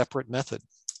inventing a separate method.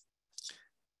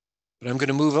 But I'm going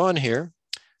to move on here.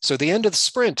 So the end of the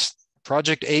sprint,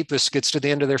 Project Apis gets to the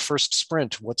end of their first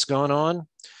sprint. What's going on?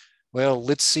 Well,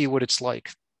 let's see what it's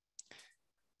like.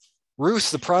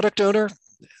 Ruth, the product owner,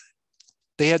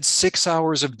 they had 6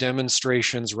 hours of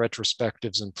demonstrations,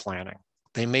 retrospectives, and planning.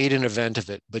 They made an event of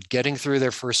it, but getting through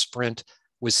their first sprint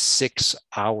was 6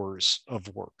 hours of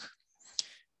work.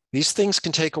 These things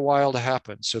can take a while to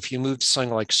happen. So if you move to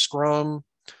something like Scrum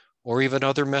or even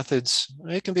other methods,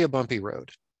 it can be a bumpy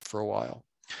road for a while.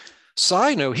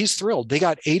 Sai, no, he's thrilled. They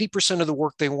got 80% of the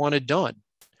work they wanted done,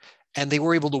 and they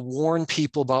were able to warn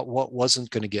people about what wasn't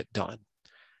going to get done.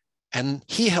 And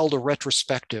he held a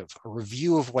retrospective, a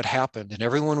review of what happened, and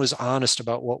everyone was honest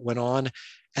about what went on,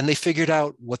 and they figured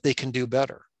out what they can do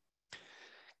better.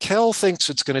 Cal thinks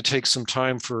it's going to take some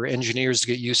time for engineers to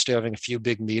get used to having a few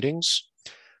big meetings,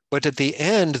 but at the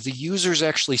end, the users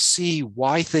actually see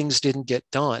why things didn't get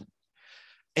done.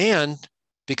 And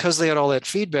because they had all that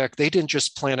feedback, they didn't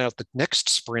just plan out the next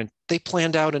sprint, they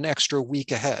planned out an extra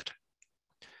week ahead.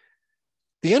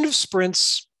 The end of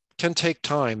sprints can take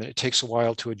time and it takes a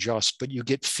while to adjust, but you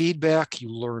get feedback, you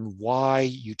learn why,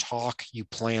 you talk, you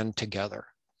plan together.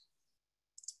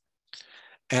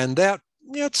 And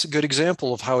that's a good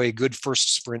example of how a good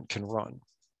first sprint can run.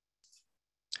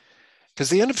 Because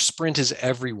the end of sprint is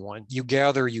everyone. You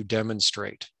gather, you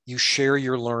demonstrate, you share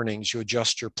your learnings, you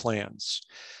adjust your plans.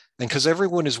 And because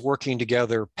everyone is working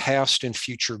together, past and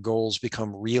future goals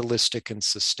become realistic and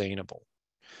sustainable.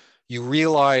 You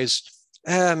realize,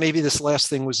 maybe this last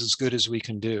thing was as good as we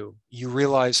can do. You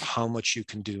realize how much you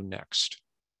can do next.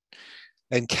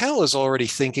 And Cal is already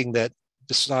thinking that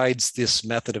besides this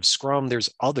method of Scrum, there's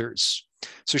others.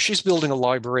 So she's building a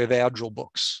library of Agile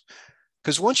books.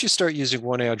 Because once you start using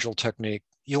one Agile technique,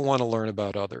 you'll want to learn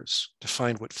about others to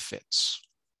find what fits.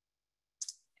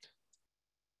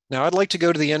 Now, I'd like to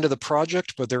go to the end of the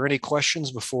project, but are there any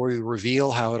questions before we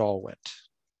reveal how it all went?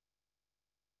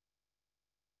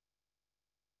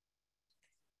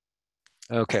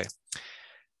 Okay.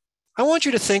 I want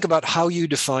you to think about how you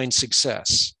define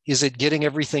success. Is it getting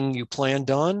everything you plan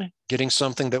done, getting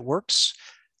something that works,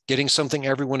 getting something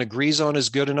everyone agrees on is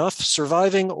good enough,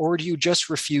 surviving, or do you just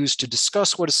refuse to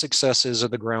discuss what a success is or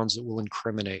the grounds that will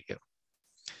incriminate you?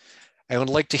 I would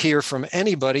like to hear from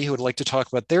anybody who would like to talk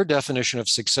about their definition of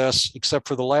success, except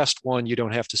for the last one, you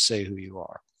don't have to say who you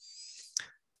are.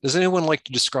 Does anyone like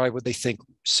to describe what they think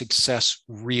success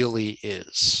really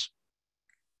is?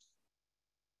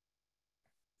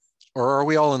 Or are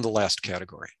we all in the last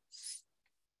category?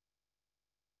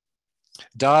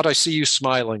 Dot, I see you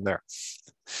smiling there.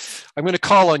 I'm going to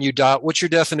call on you, Dot. What's your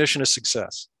definition of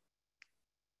success?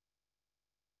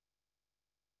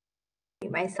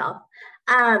 Myself.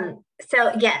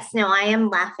 So yes, no, I am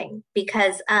laughing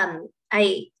because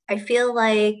I feel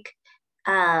like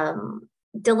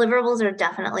deliverables are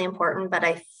definitely important, but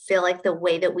I feel like the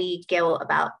way that we go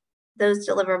about those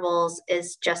deliverables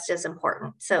is just as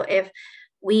important. So if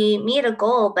we meet a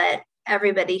goal, but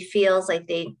everybody feels like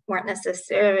they weren't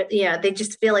necessarily, they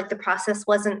just feel like the process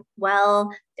wasn't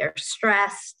well, they're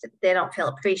stressed, they don't feel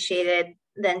appreciated,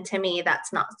 then to me,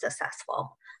 that's not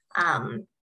successful.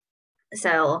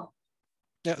 So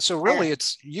really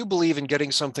it's, you believe in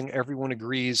getting something everyone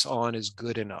agrees on is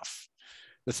good enough.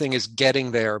 The thing is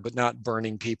getting there, but not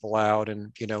burning people out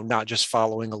and, not just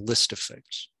following a list of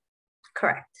things.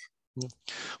 Correct.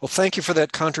 Well, thank you for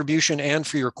that contribution and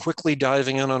for your quickly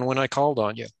diving in on when I called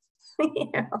on you.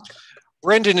 Yeah.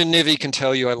 Brendan and Nivi can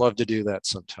tell you I love to do that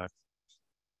sometime.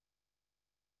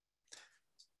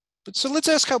 But so let's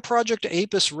ask how Project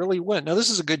APIS really went. Now, this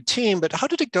is a good team, but how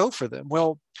did it go for them?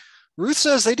 Well, Ruth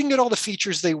says they didn't get all the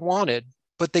features they wanted,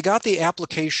 but they got the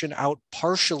application out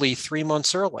partially 3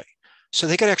 months early, so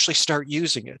they could actually start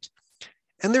using it.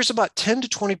 And there's about 10 to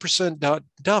 20%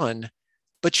 done,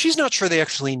 but she's not sure they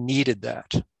actually needed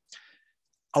that.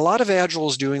 A lot of Agile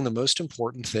is doing the most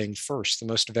important thing first, the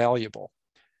most valuable.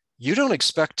 You don't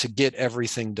expect to get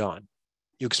everything done.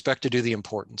 You expect to do the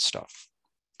important stuff.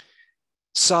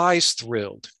 Sai's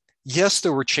thrilled. Yes,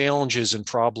 there were challenges and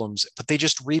problems, but they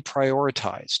just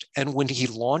reprioritized. And when he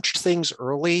launched things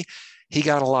early, he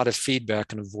got a lot of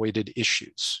feedback and avoided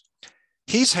issues.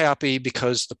 He's happy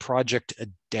because the project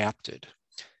adapted.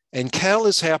 And Cal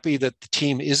is happy that the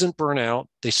team isn't burnt out,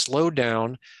 they slowed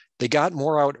down, they got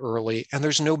more out early, and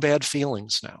there's no bad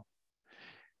feelings now.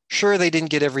 Sure, they didn't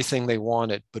get everything they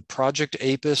wanted, but Project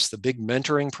APIS, the big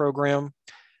mentoring program,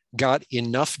 got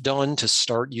enough done to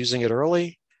start using it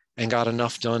early and got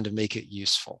enough done to make it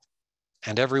useful.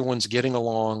 And everyone's getting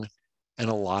along and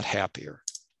a lot happier.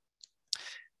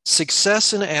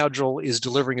 Success in Agile is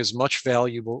delivering as much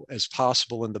value as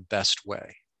possible in the best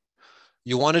way.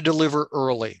 You want to deliver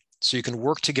early so you can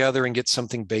work together and get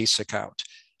something basic out.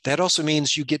 That also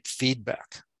means you get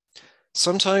feedback.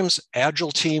 Sometimes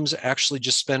Agile teams actually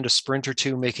just spend a sprint or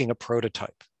two making a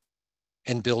prototype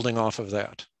and building off of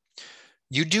that.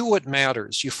 You do what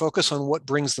matters. You focus on what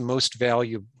brings the most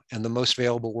value, and the most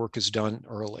valuable work is done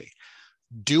early.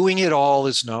 Doing it all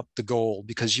is not the goal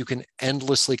because you can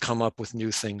endlessly come up with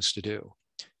new things to do.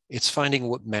 It's finding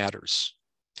what matters.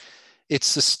 It's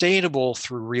sustainable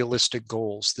through realistic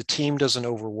goals. The team doesn't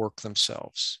overwork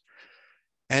themselves.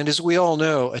 And as we all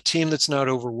know, a team that's not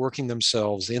overworking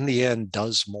themselves in the end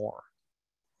does more.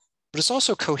 But it's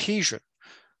also cohesion.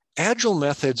 Agile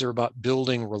methods are about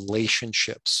building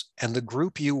relationships, and the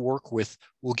group you work with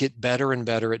will get better and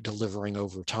better at delivering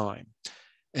over time.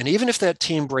 And even if that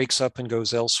team breaks up and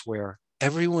goes elsewhere,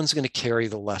 everyone's going to carry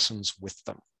the lessons with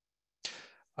them.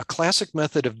 A classic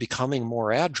method of becoming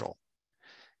more agile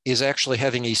is actually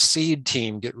having a seed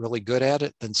team get really good at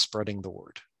it, then spreading the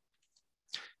word.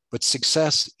 But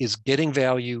success is getting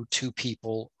value to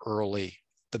people early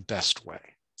the best way.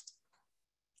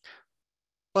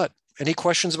 But any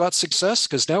questions about success?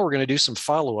 Because now we're going to do some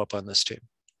follow-up on this team.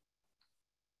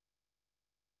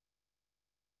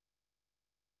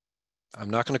 I'm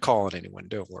not going to call on anyone,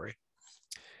 don't worry.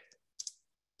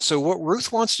 So what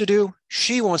Ruth wants to do,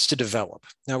 she wants to develop.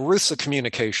 Now, Ruth's a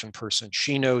communication person.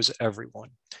 She knows everyone,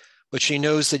 but she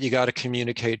knows that you got to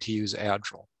communicate to use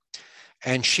Agile.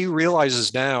 And she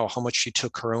realizes now how much she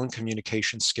took her own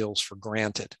communication skills for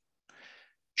granted.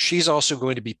 She's also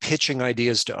going to be pitching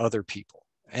ideas to other people.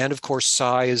 And of course,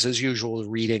 Sai is, as usual,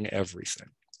 reading everything.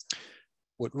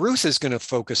 What Ruth is going to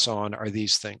focus on are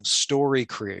these things: story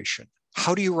creation.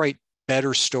 How do you write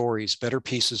better stories, better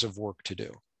pieces of work to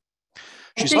do?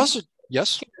 She's also,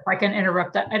 yes? If I can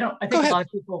interrupt that, I think a lot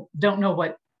of people don't know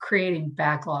what creating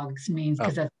backlogs means,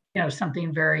 because that's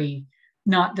something very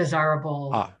not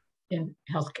desirable in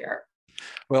healthcare.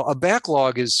 Well, a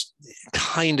backlog is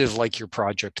kind of like your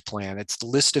project plan. It's the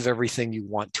list of everything you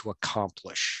want to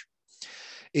accomplish.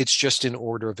 It's just in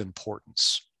order of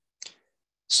importance.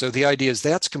 So the idea is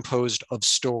that's composed of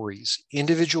stories,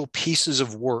 individual pieces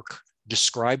of work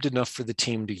described enough for the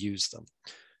team to use them.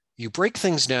 You break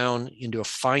things down into a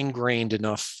fine-grained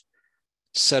enough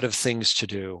set of things to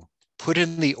do, put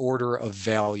in the order of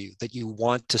value that you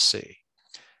want to see,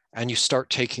 and you start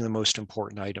taking the most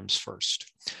important items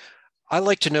first. I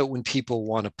like to note when people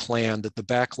want a plan that the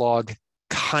backlog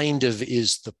kind of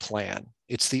is the plan.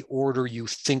 It's the order you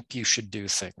think you should do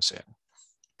things in,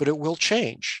 but it will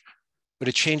change, but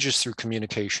it changes through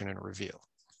communication and review.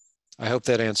 I hope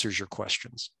that answers your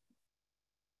questions.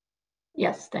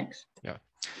 Yes, thanks. Yeah.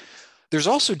 There's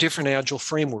also different Agile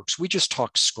frameworks. We just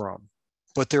talked Scrum,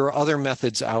 but there are other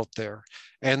methods out there.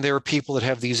 And there are people that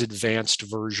have these advanced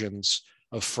versions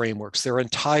of frameworks. There are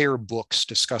entire books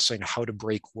discussing how to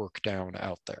break work down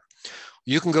out there.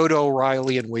 You can go to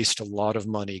O'Reilly and waste a lot of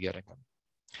money getting them.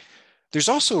 There's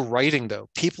also writing, though.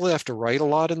 People that have to write a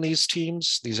lot in these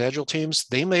teams, these Agile teams,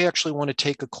 they may actually want to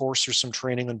take a course or some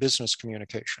training on business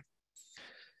communication.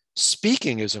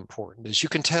 Speaking is important. As you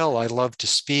can tell, I love to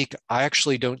speak. I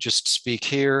actually don't just speak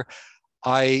here.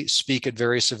 I speak at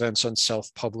various events on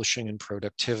self-publishing and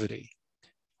productivity.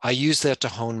 I use that to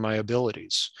hone my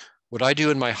abilities. What I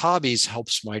do in my hobbies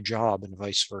helps my job and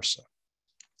vice versa.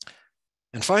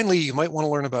 And finally, you might want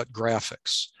to learn about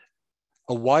graphics.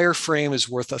 A wireframe is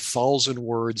worth 1,000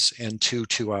 words and 2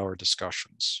 two-hour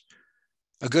discussions.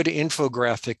 A good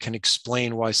infographic can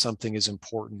explain why something is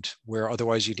important, where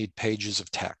otherwise you need pages of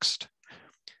text.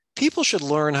 People should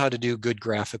learn how to do good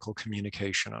graphical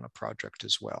communication on a project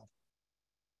as well.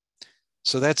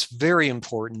 So that's very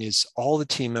important, is all the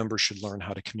team members should learn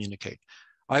how to communicate.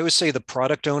 I always say the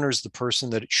product owner is the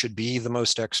person that should be the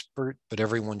most expert, but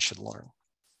everyone should learn.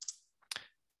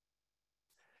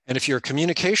 And if you're a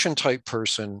communication type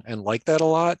person and like that a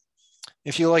lot,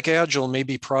 if you like Agile,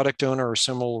 maybe product owner or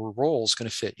similar role is going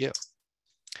to fit you.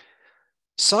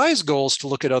 Sai's goal is to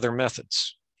look at other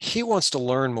methods. He wants to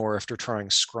learn more after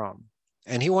trying Scrum,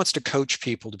 and he wants to coach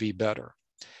people to be better.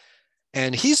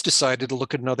 And he's decided to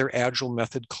look at another Agile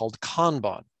method called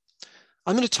Kanban.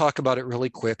 I'm going to talk about it really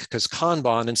quick because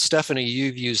Kanban, and Stephanie,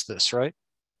 you've used this, right?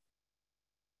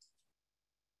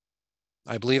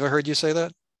 I believe I heard you say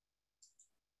that?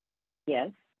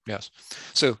 Yes. Yes.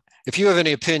 So if you have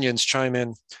any opinions, chime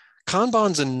in.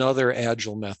 Kanban's another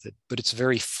Agile method, but it's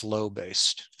very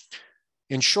flow-based.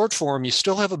 In short form, you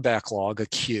still have a backlog, a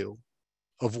queue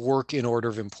of work in order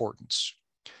of importance.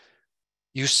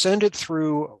 You send it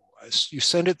through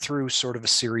sort of a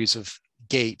series of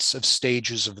gates, of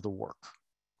stages of the work.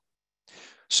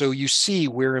 So you see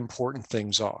where important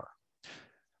things are.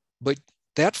 But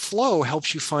that flow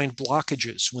helps you find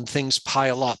blockages when things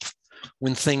pile up,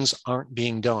 when things aren't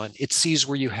being done. It sees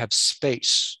where you have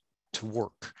space to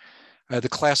work. The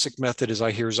classic method, as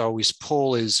I hear, is always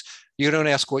pull, is you don't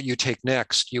ask what you take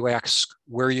next, you ask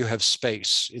where you have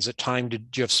space. Is it time to,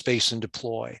 do you have space in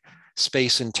deploy,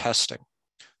 space in testing?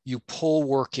 You pull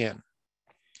work in.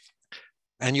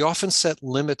 And you often set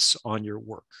limits on your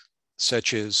work,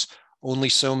 such as only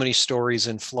so many stories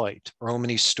in flight, or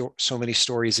so many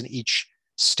stories in each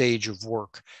stage of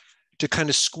work, to kind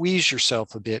of squeeze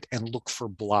yourself a bit and look for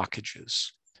blockages.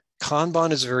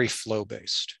 Kanban is very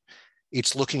flow-based.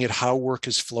 It's looking at how work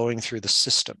is flowing through the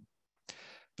system.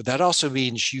 But that also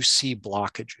means you see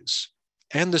blockages.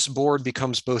 And this board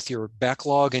becomes both your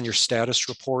backlog and your status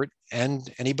report,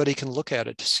 and anybody can look at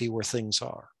it to see where things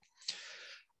are.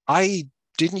 I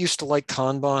didn't used to like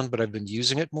Kanban, but I've been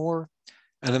using it more.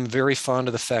 And I'm very fond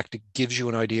of the fact it gives you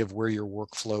an idea of where your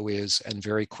workflow is and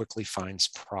very quickly finds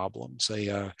problems.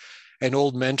 An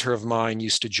old mentor of mine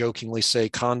used to jokingly say,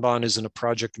 Kanban isn't a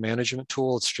project management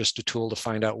tool, it's just a tool to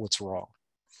find out what's wrong.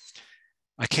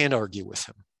 I can't argue with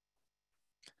him.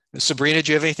 Sabrina,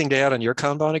 do you have anything to add on your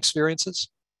Kanban experiences?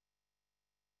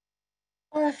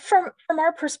 From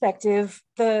our perspective,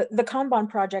 the Kanban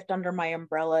project under my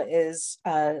umbrella is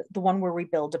the one where we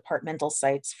build departmental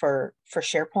sites for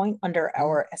SharePoint under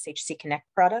our SHC Connect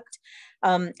product.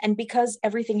 And because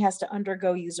everything has to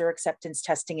undergo user acceptance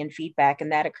testing and feedback,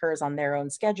 and that occurs on their own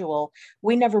schedule,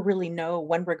 we never really know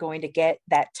when we're going to get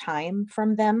that time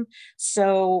from them.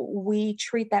 So we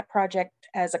treat that project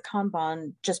as a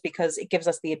Kanban just because it gives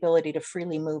us the ability to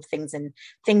freely move things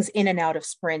in and out of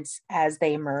sprints as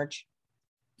they emerge.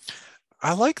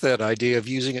 I like that idea of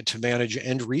using it to manage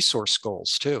end resource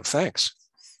goals too. Thanks.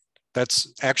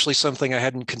 That's actually something I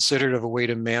hadn't considered of a way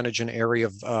to manage an area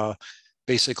of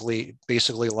basically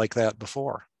like that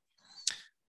before.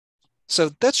 So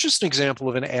that's just an example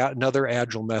of another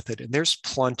Agile method, and there's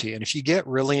plenty. And if you get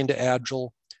really into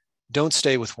Agile, don't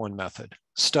stay with one method.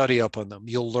 Study up on them.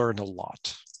 You'll learn a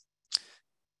lot.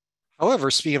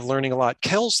 However, speaking of learning a lot,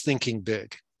 Kel's thinking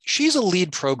big. She's a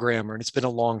lead programmer, and it's been a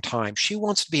long time. She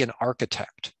wants to be an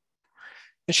architect.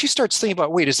 And she starts thinking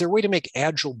about, wait, is there a way to make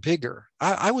Agile bigger?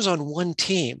 I was on one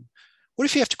team. What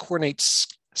if you have to coordinate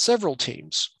several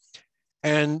teams?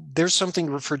 And there's something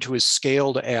referred to as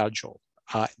scaled Agile,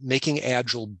 making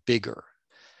Agile bigger.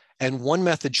 And one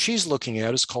method she's looking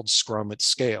at is called Scrum at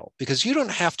Scale, because you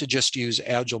don't have to just use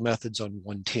Agile methods on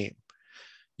one team.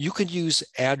 You could use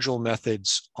Agile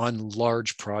methods on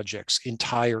large projects,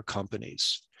 entire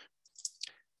companies.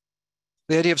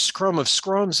 The idea of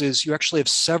Scrums is you actually have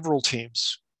several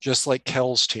teams, just like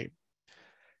Kel's team.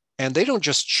 And they don't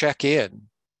just check in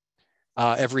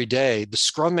every day. The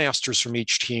Scrum Masters from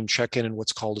each team check in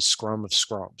what's called a Scrum of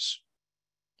Scrums.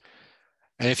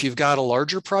 And if you've got a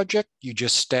larger project, you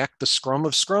just stack the Scrum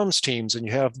of Scrums teams and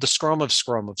you have the Scrum of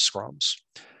Scrums.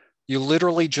 You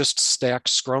literally just stack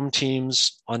Scrum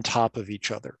teams on top of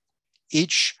each other.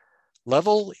 Each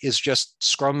level is just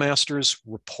Scrum Masters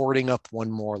reporting up one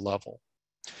more level.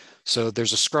 So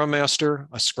there's a Scrum Master,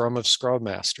 a Scrum of Scrum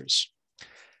Masters.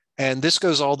 And this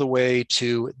goes all the way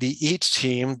to the EAT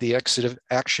team, the exit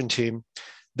action team,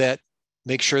 that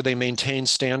makes sure they maintain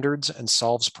standards and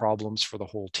solves problems for the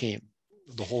whole team,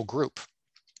 the whole group.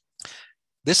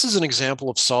 This is an example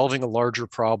of solving a larger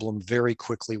problem very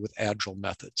quickly with Agile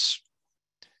methods.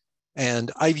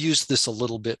 And I've used this a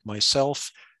little bit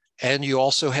myself. And you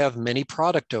also have many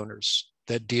product owners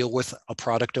that deal with a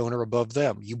product owner above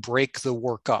them. You break the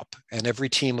work up, and every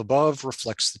team above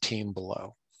reflects the team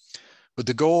below. But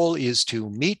the goal is to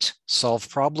meet, solve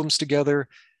problems together,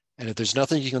 and if there's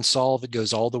nothing you can solve, it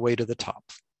goes all the way to the top.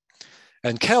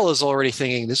 And Kel is already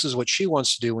thinking this is what she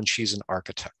wants to do when she's an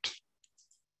architect.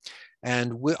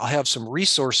 And I'll have some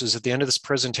resources at the end of this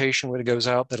presentation when it goes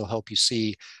out that'll help you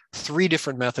see 3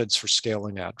 different methods for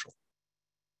scaling Agile.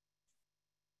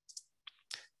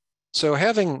 So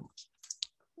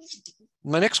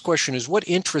my next question is, what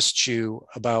interests you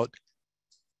about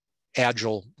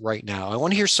Agile right now? I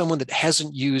want to hear someone that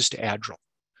hasn't used Agile.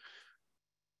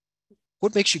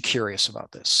 What makes you curious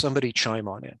about this? Somebody chime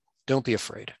on in. Don't be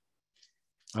afraid.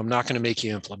 I'm not going to make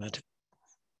you implement it.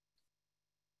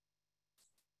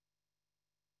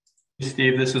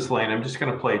 Steve, this is Lane. I'm just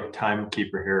going to play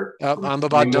timekeeper here. I'm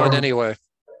about done anyway.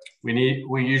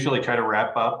 We usually try to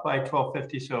wrap up by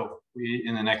 12:50, so we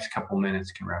in the next couple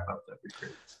minutes can wrap up. That'd be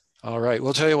great. All right,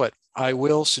 we'll tell you what, I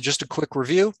will. So just a quick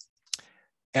review.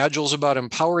 Agile is about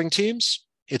empowering teams.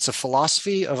 It's a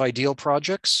philosophy of ideal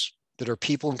projects that are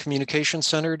people and communication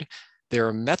centered. There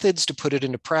are methods to put it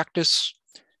into practice.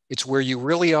 It's where you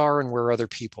really are and where other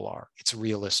people are. It's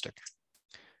realistic.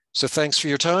 So thanks for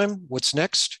your time. What's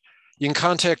next? You can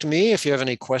contact me if you have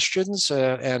any questions,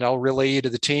 and I'll relay you to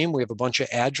the team. We have a bunch of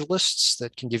Agilists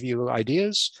that can give you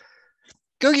ideas.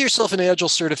 Go get yourself an Agile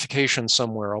certification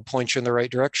somewhere. I'll point you in the right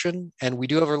direction. And we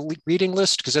do have a reading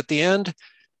list, because at the end,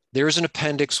 there's an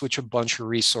appendix with a bunch of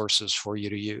resources for you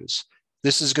to use.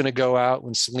 This is going to go out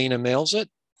when Selena mails it.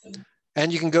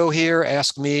 And you can go here,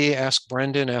 ask me, ask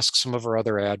Brendan, ask some of our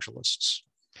other Agilists.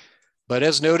 But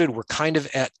as noted, we're kind of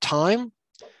at time.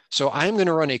 So I'm going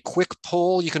to run a quick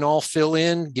poll. You can all fill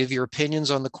in, give your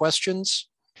opinions on the questions.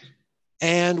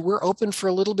 And we're open for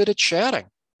a little bit of chatting.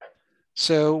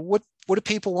 So what do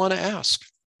people want to ask?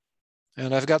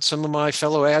 And I've got some of my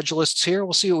fellow Agilists here.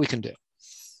 We'll see what we can do.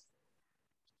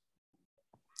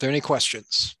 there any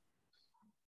questions?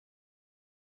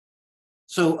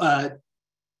 So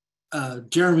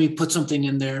Jeremy put something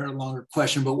in there, a longer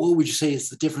question, but what would you say is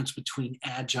the difference between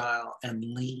Agile and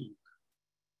Lean?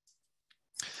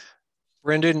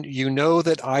 Brendan, you know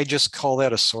that I just call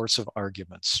that a source of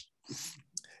arguments.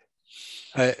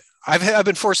 I've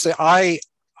been forced to, I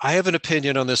have an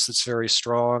opinion on this that's very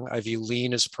strong. I view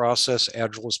Lean as process,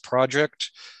 Agile as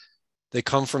project. They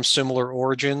come from similar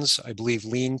origins. I believe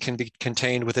Lean can be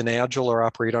contained within Agile or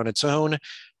operate on its own.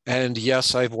 And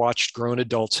yes, I've watched grown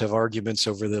adults have arguments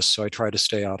over this, so I try to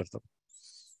stay out of them.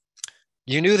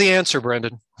 You knew the answer,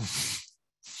 Brendan.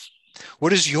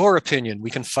 What is your opinion? We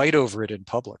can fight over it in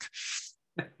public.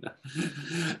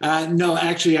 No,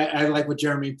 actually, I like what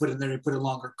Jeremy put in there. He put a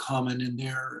longer comment in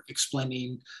there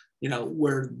explaining,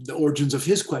 where the origins of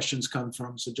his questions come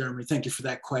from. So Jeremy, thank you for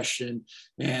that question.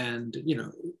 And,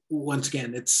 once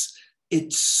again, it's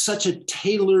such a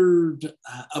tailored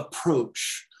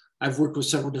approach. I've worked with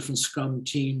several different Scrum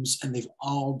teams, and they've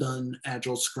all done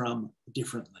Agile Scrum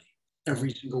differently.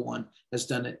 Every single one has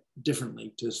done it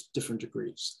differently to different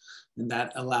degrees. And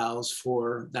that allows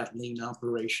for that Lean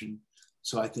operation.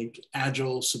 So I think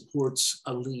Agile supports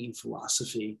a Lean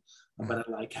philosophy, but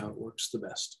I like how it works the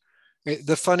best.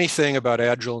 The funny thing about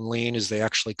Agile and Lean is they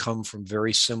actually come from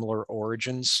very similar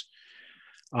origins.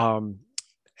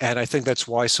 And I think that's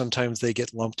why sometimes they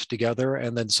get lumped together,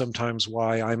 and then sometimes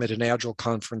why I'm at an Agile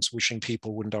conference wishing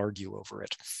people wouldn't argue over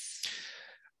it.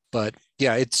 But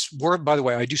yeah, by the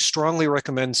way, I do strongly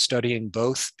recommend studying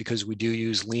both because we do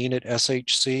use Lean at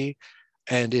SHC,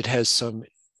 and it has some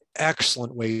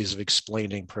excellent ways of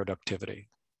explaining productivity.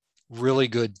 Really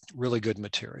good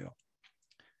material.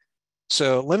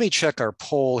 So let me check our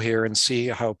poll here and see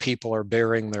how people are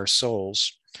bearing their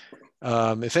souls.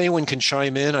 If anyone can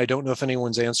chime in, I don't know if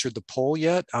anyone's answered the poll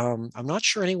yet. I'm not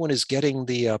sure anyone is getting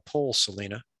the poll,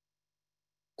 Selena.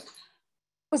 It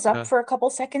was up for a couple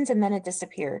seconds and then it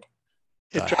disappeared.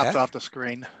 It dropped off the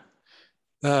screen.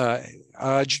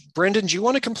 Brendan, do you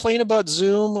want to complain about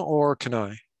Zoom or can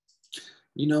I?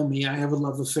 You know me, I have a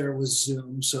love affair with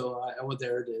Zoom, so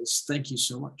there it is. Thank you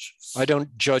so much. I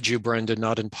don't judge you, Brendan,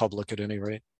 not in public at any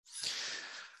rate.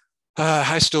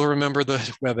 I still remember the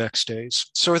WebEx days.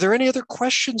 So are there any other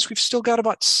questions? We've still got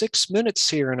about 6 minutes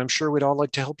here, and I'm sure we'd all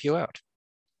like to help you out.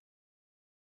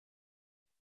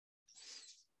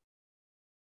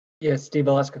 Yes, Steve,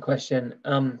 I'll ask a question.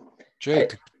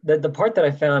 Jake. The part that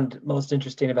I found most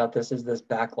interesting about this is this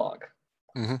backlog.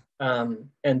 Mm-hmm.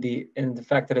 And the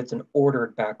fact that it's an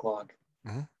ordered backlog.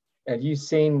 Mm-hmm. Have you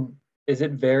seen, is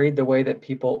it varied the way that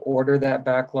people order that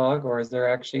backlog, or is there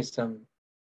actually some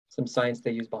science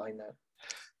they use behind that?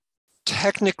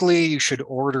 Technically, you should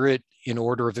order it in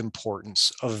order of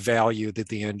importance, of value that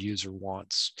the end user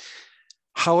wants.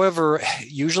 However,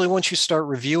 usually once you start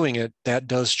reviewing it, that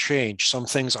does change. Some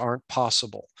things aren't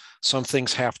possible. Some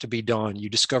things have to be done. You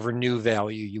discover new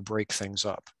value, you break things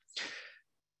up.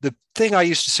 The thing I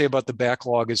used to say about the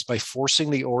backlog is by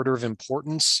forcing the order of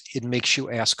importance, it makes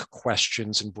you ask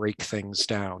questions and break things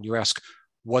down. You ask,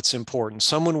 what's important?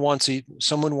 Someone wants a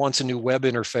new web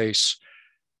interface,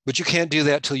 but you can't do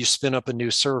that till you spin up a new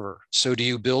server. So do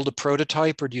you build a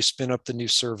prototype or do you spin up the new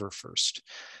server first?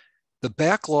 The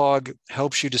backlog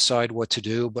helps you decide what to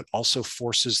do, but also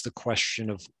forces the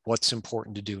question of what's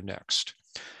important to do next.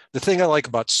 The thing I like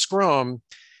about Scrum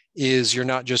is you're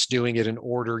not just doing it in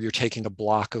order, you're taking a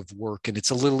block of work, and it's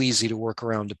a little easy to work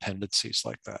around dependencies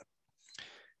like that.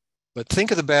 But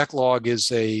think of the backlog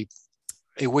as a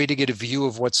way to get a view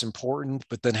of what's important,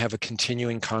 but then have a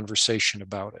continuing conversation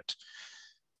about it.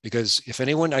 Because if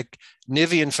anyone,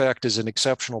 Nivi, in fact, is an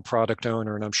exceptional product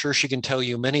owner, and I'm sure she can tell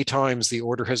you many times the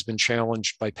order has been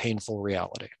challenged by painful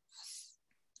reality.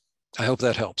 I hope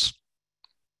that helps.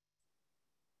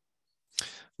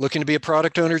 Looking to be a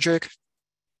product owner, Jake?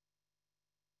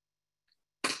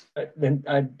 Then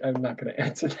I'm not going to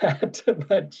answer that,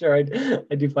 but sure, I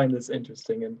do find this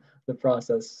interesting, and the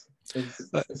process is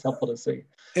helpful to see.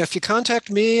 If you contact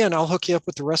me, and I'll hook you up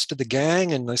with the rest of the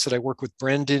gang, and I said I work with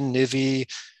Brendan, Nivi,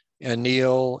 and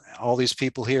Neil, all these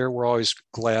people here, we're always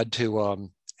glad to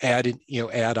add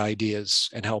ideas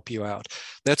and help you out.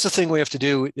 That's the thing we have to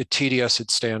do at TDS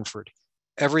at Stanford.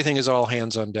 Everything is all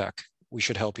hands on deck. We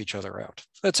should help each other out.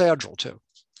 That's Agile too.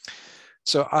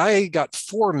 So I got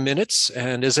 4 minutes,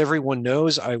 and as everyone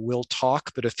knows, I will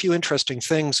talk, but a few interesting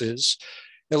things is,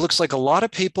 it looks like a lot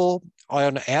of people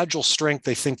on Agile strength,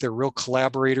 they think they're real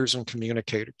collaborators and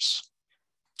communicators.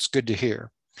 It's good to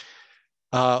hear.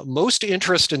 Most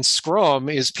interest in Scrum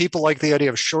is people like the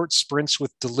idea of short sprints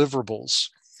with deliverables.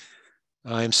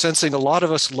 I'm sensing a lot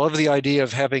of us love the idea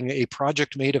of having a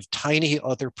project made of tiny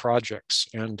other projects.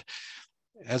 And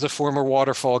as a former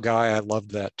waterfall guy, I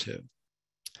loved that too.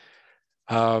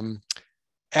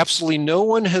 Absolutely no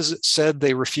one has said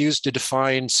they refuse to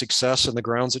define success on the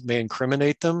grounds it may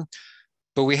incriminate them,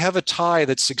 but we have a tie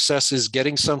that success is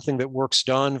getting something that works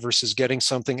done versus getting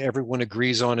something everyone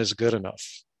agrees on is good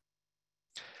enough.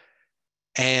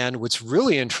 And what's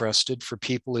really interested for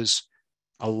people is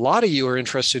a lot of you are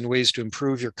interested in ways to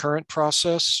improve your current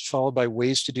process, followed by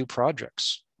ways to do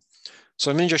projects.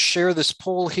 So I'm going to just share this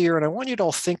poll here, and I want you to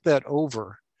all think that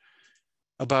over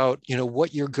about,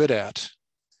 what you're good at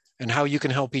and how you can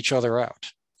help each other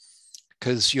out.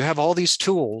 Because you have all these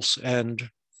tools, and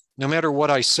no matter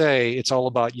what I say, it's all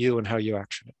about you and how you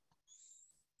action it.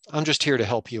 I'm just here to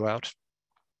help you out.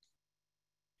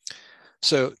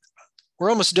 So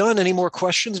we're almost done. Any more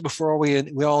questions before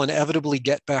we all inevitably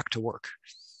get back to work?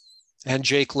 And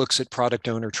Jake looks at product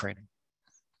owner training.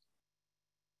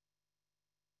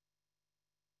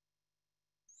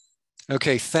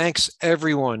 Okay, thanks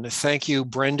everyone. Thank you,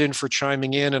 Brendan, for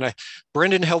chiming in. And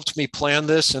Brendan helped me plan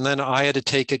this, and then I had to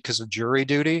take it because of jury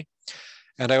duty.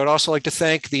 And I would also like to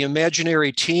thank the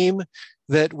imaginary team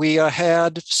that we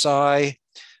had, Cy,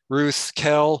 Ruth,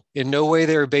 Kel. In no way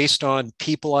they're based on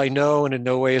people I know, and in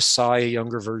no way is Cy a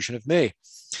younger version of me.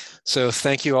 So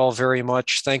thank you all very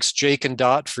much. Thanks, Jake and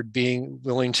Dot, for being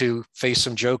willing to face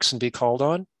some jokes and be called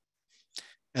on.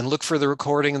 And look for the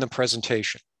recording and the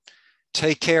presentation.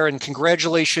 Take care, and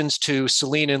congratulations to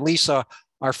Celine and Lisa,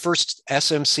 our first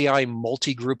SMCI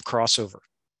multi-group crossover.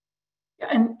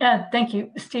 And thank you,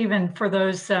 Stephen, for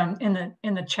those in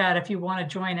the chat. If you want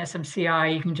to join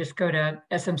SMCI, you can just go to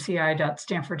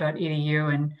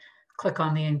smci.stanford.edu and click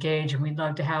on the engage, and we'd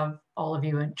love to have all of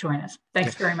you join us.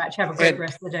 Thanks very much. Have a great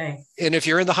rest of the day. And if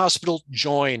you're in the hospital,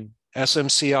 join.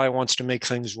 SMCI wants to make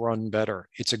things run better.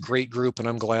 It's a great group, and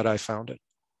I'm glad I found it.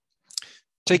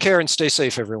 Take care and stay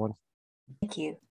safe, everyone. Thank you.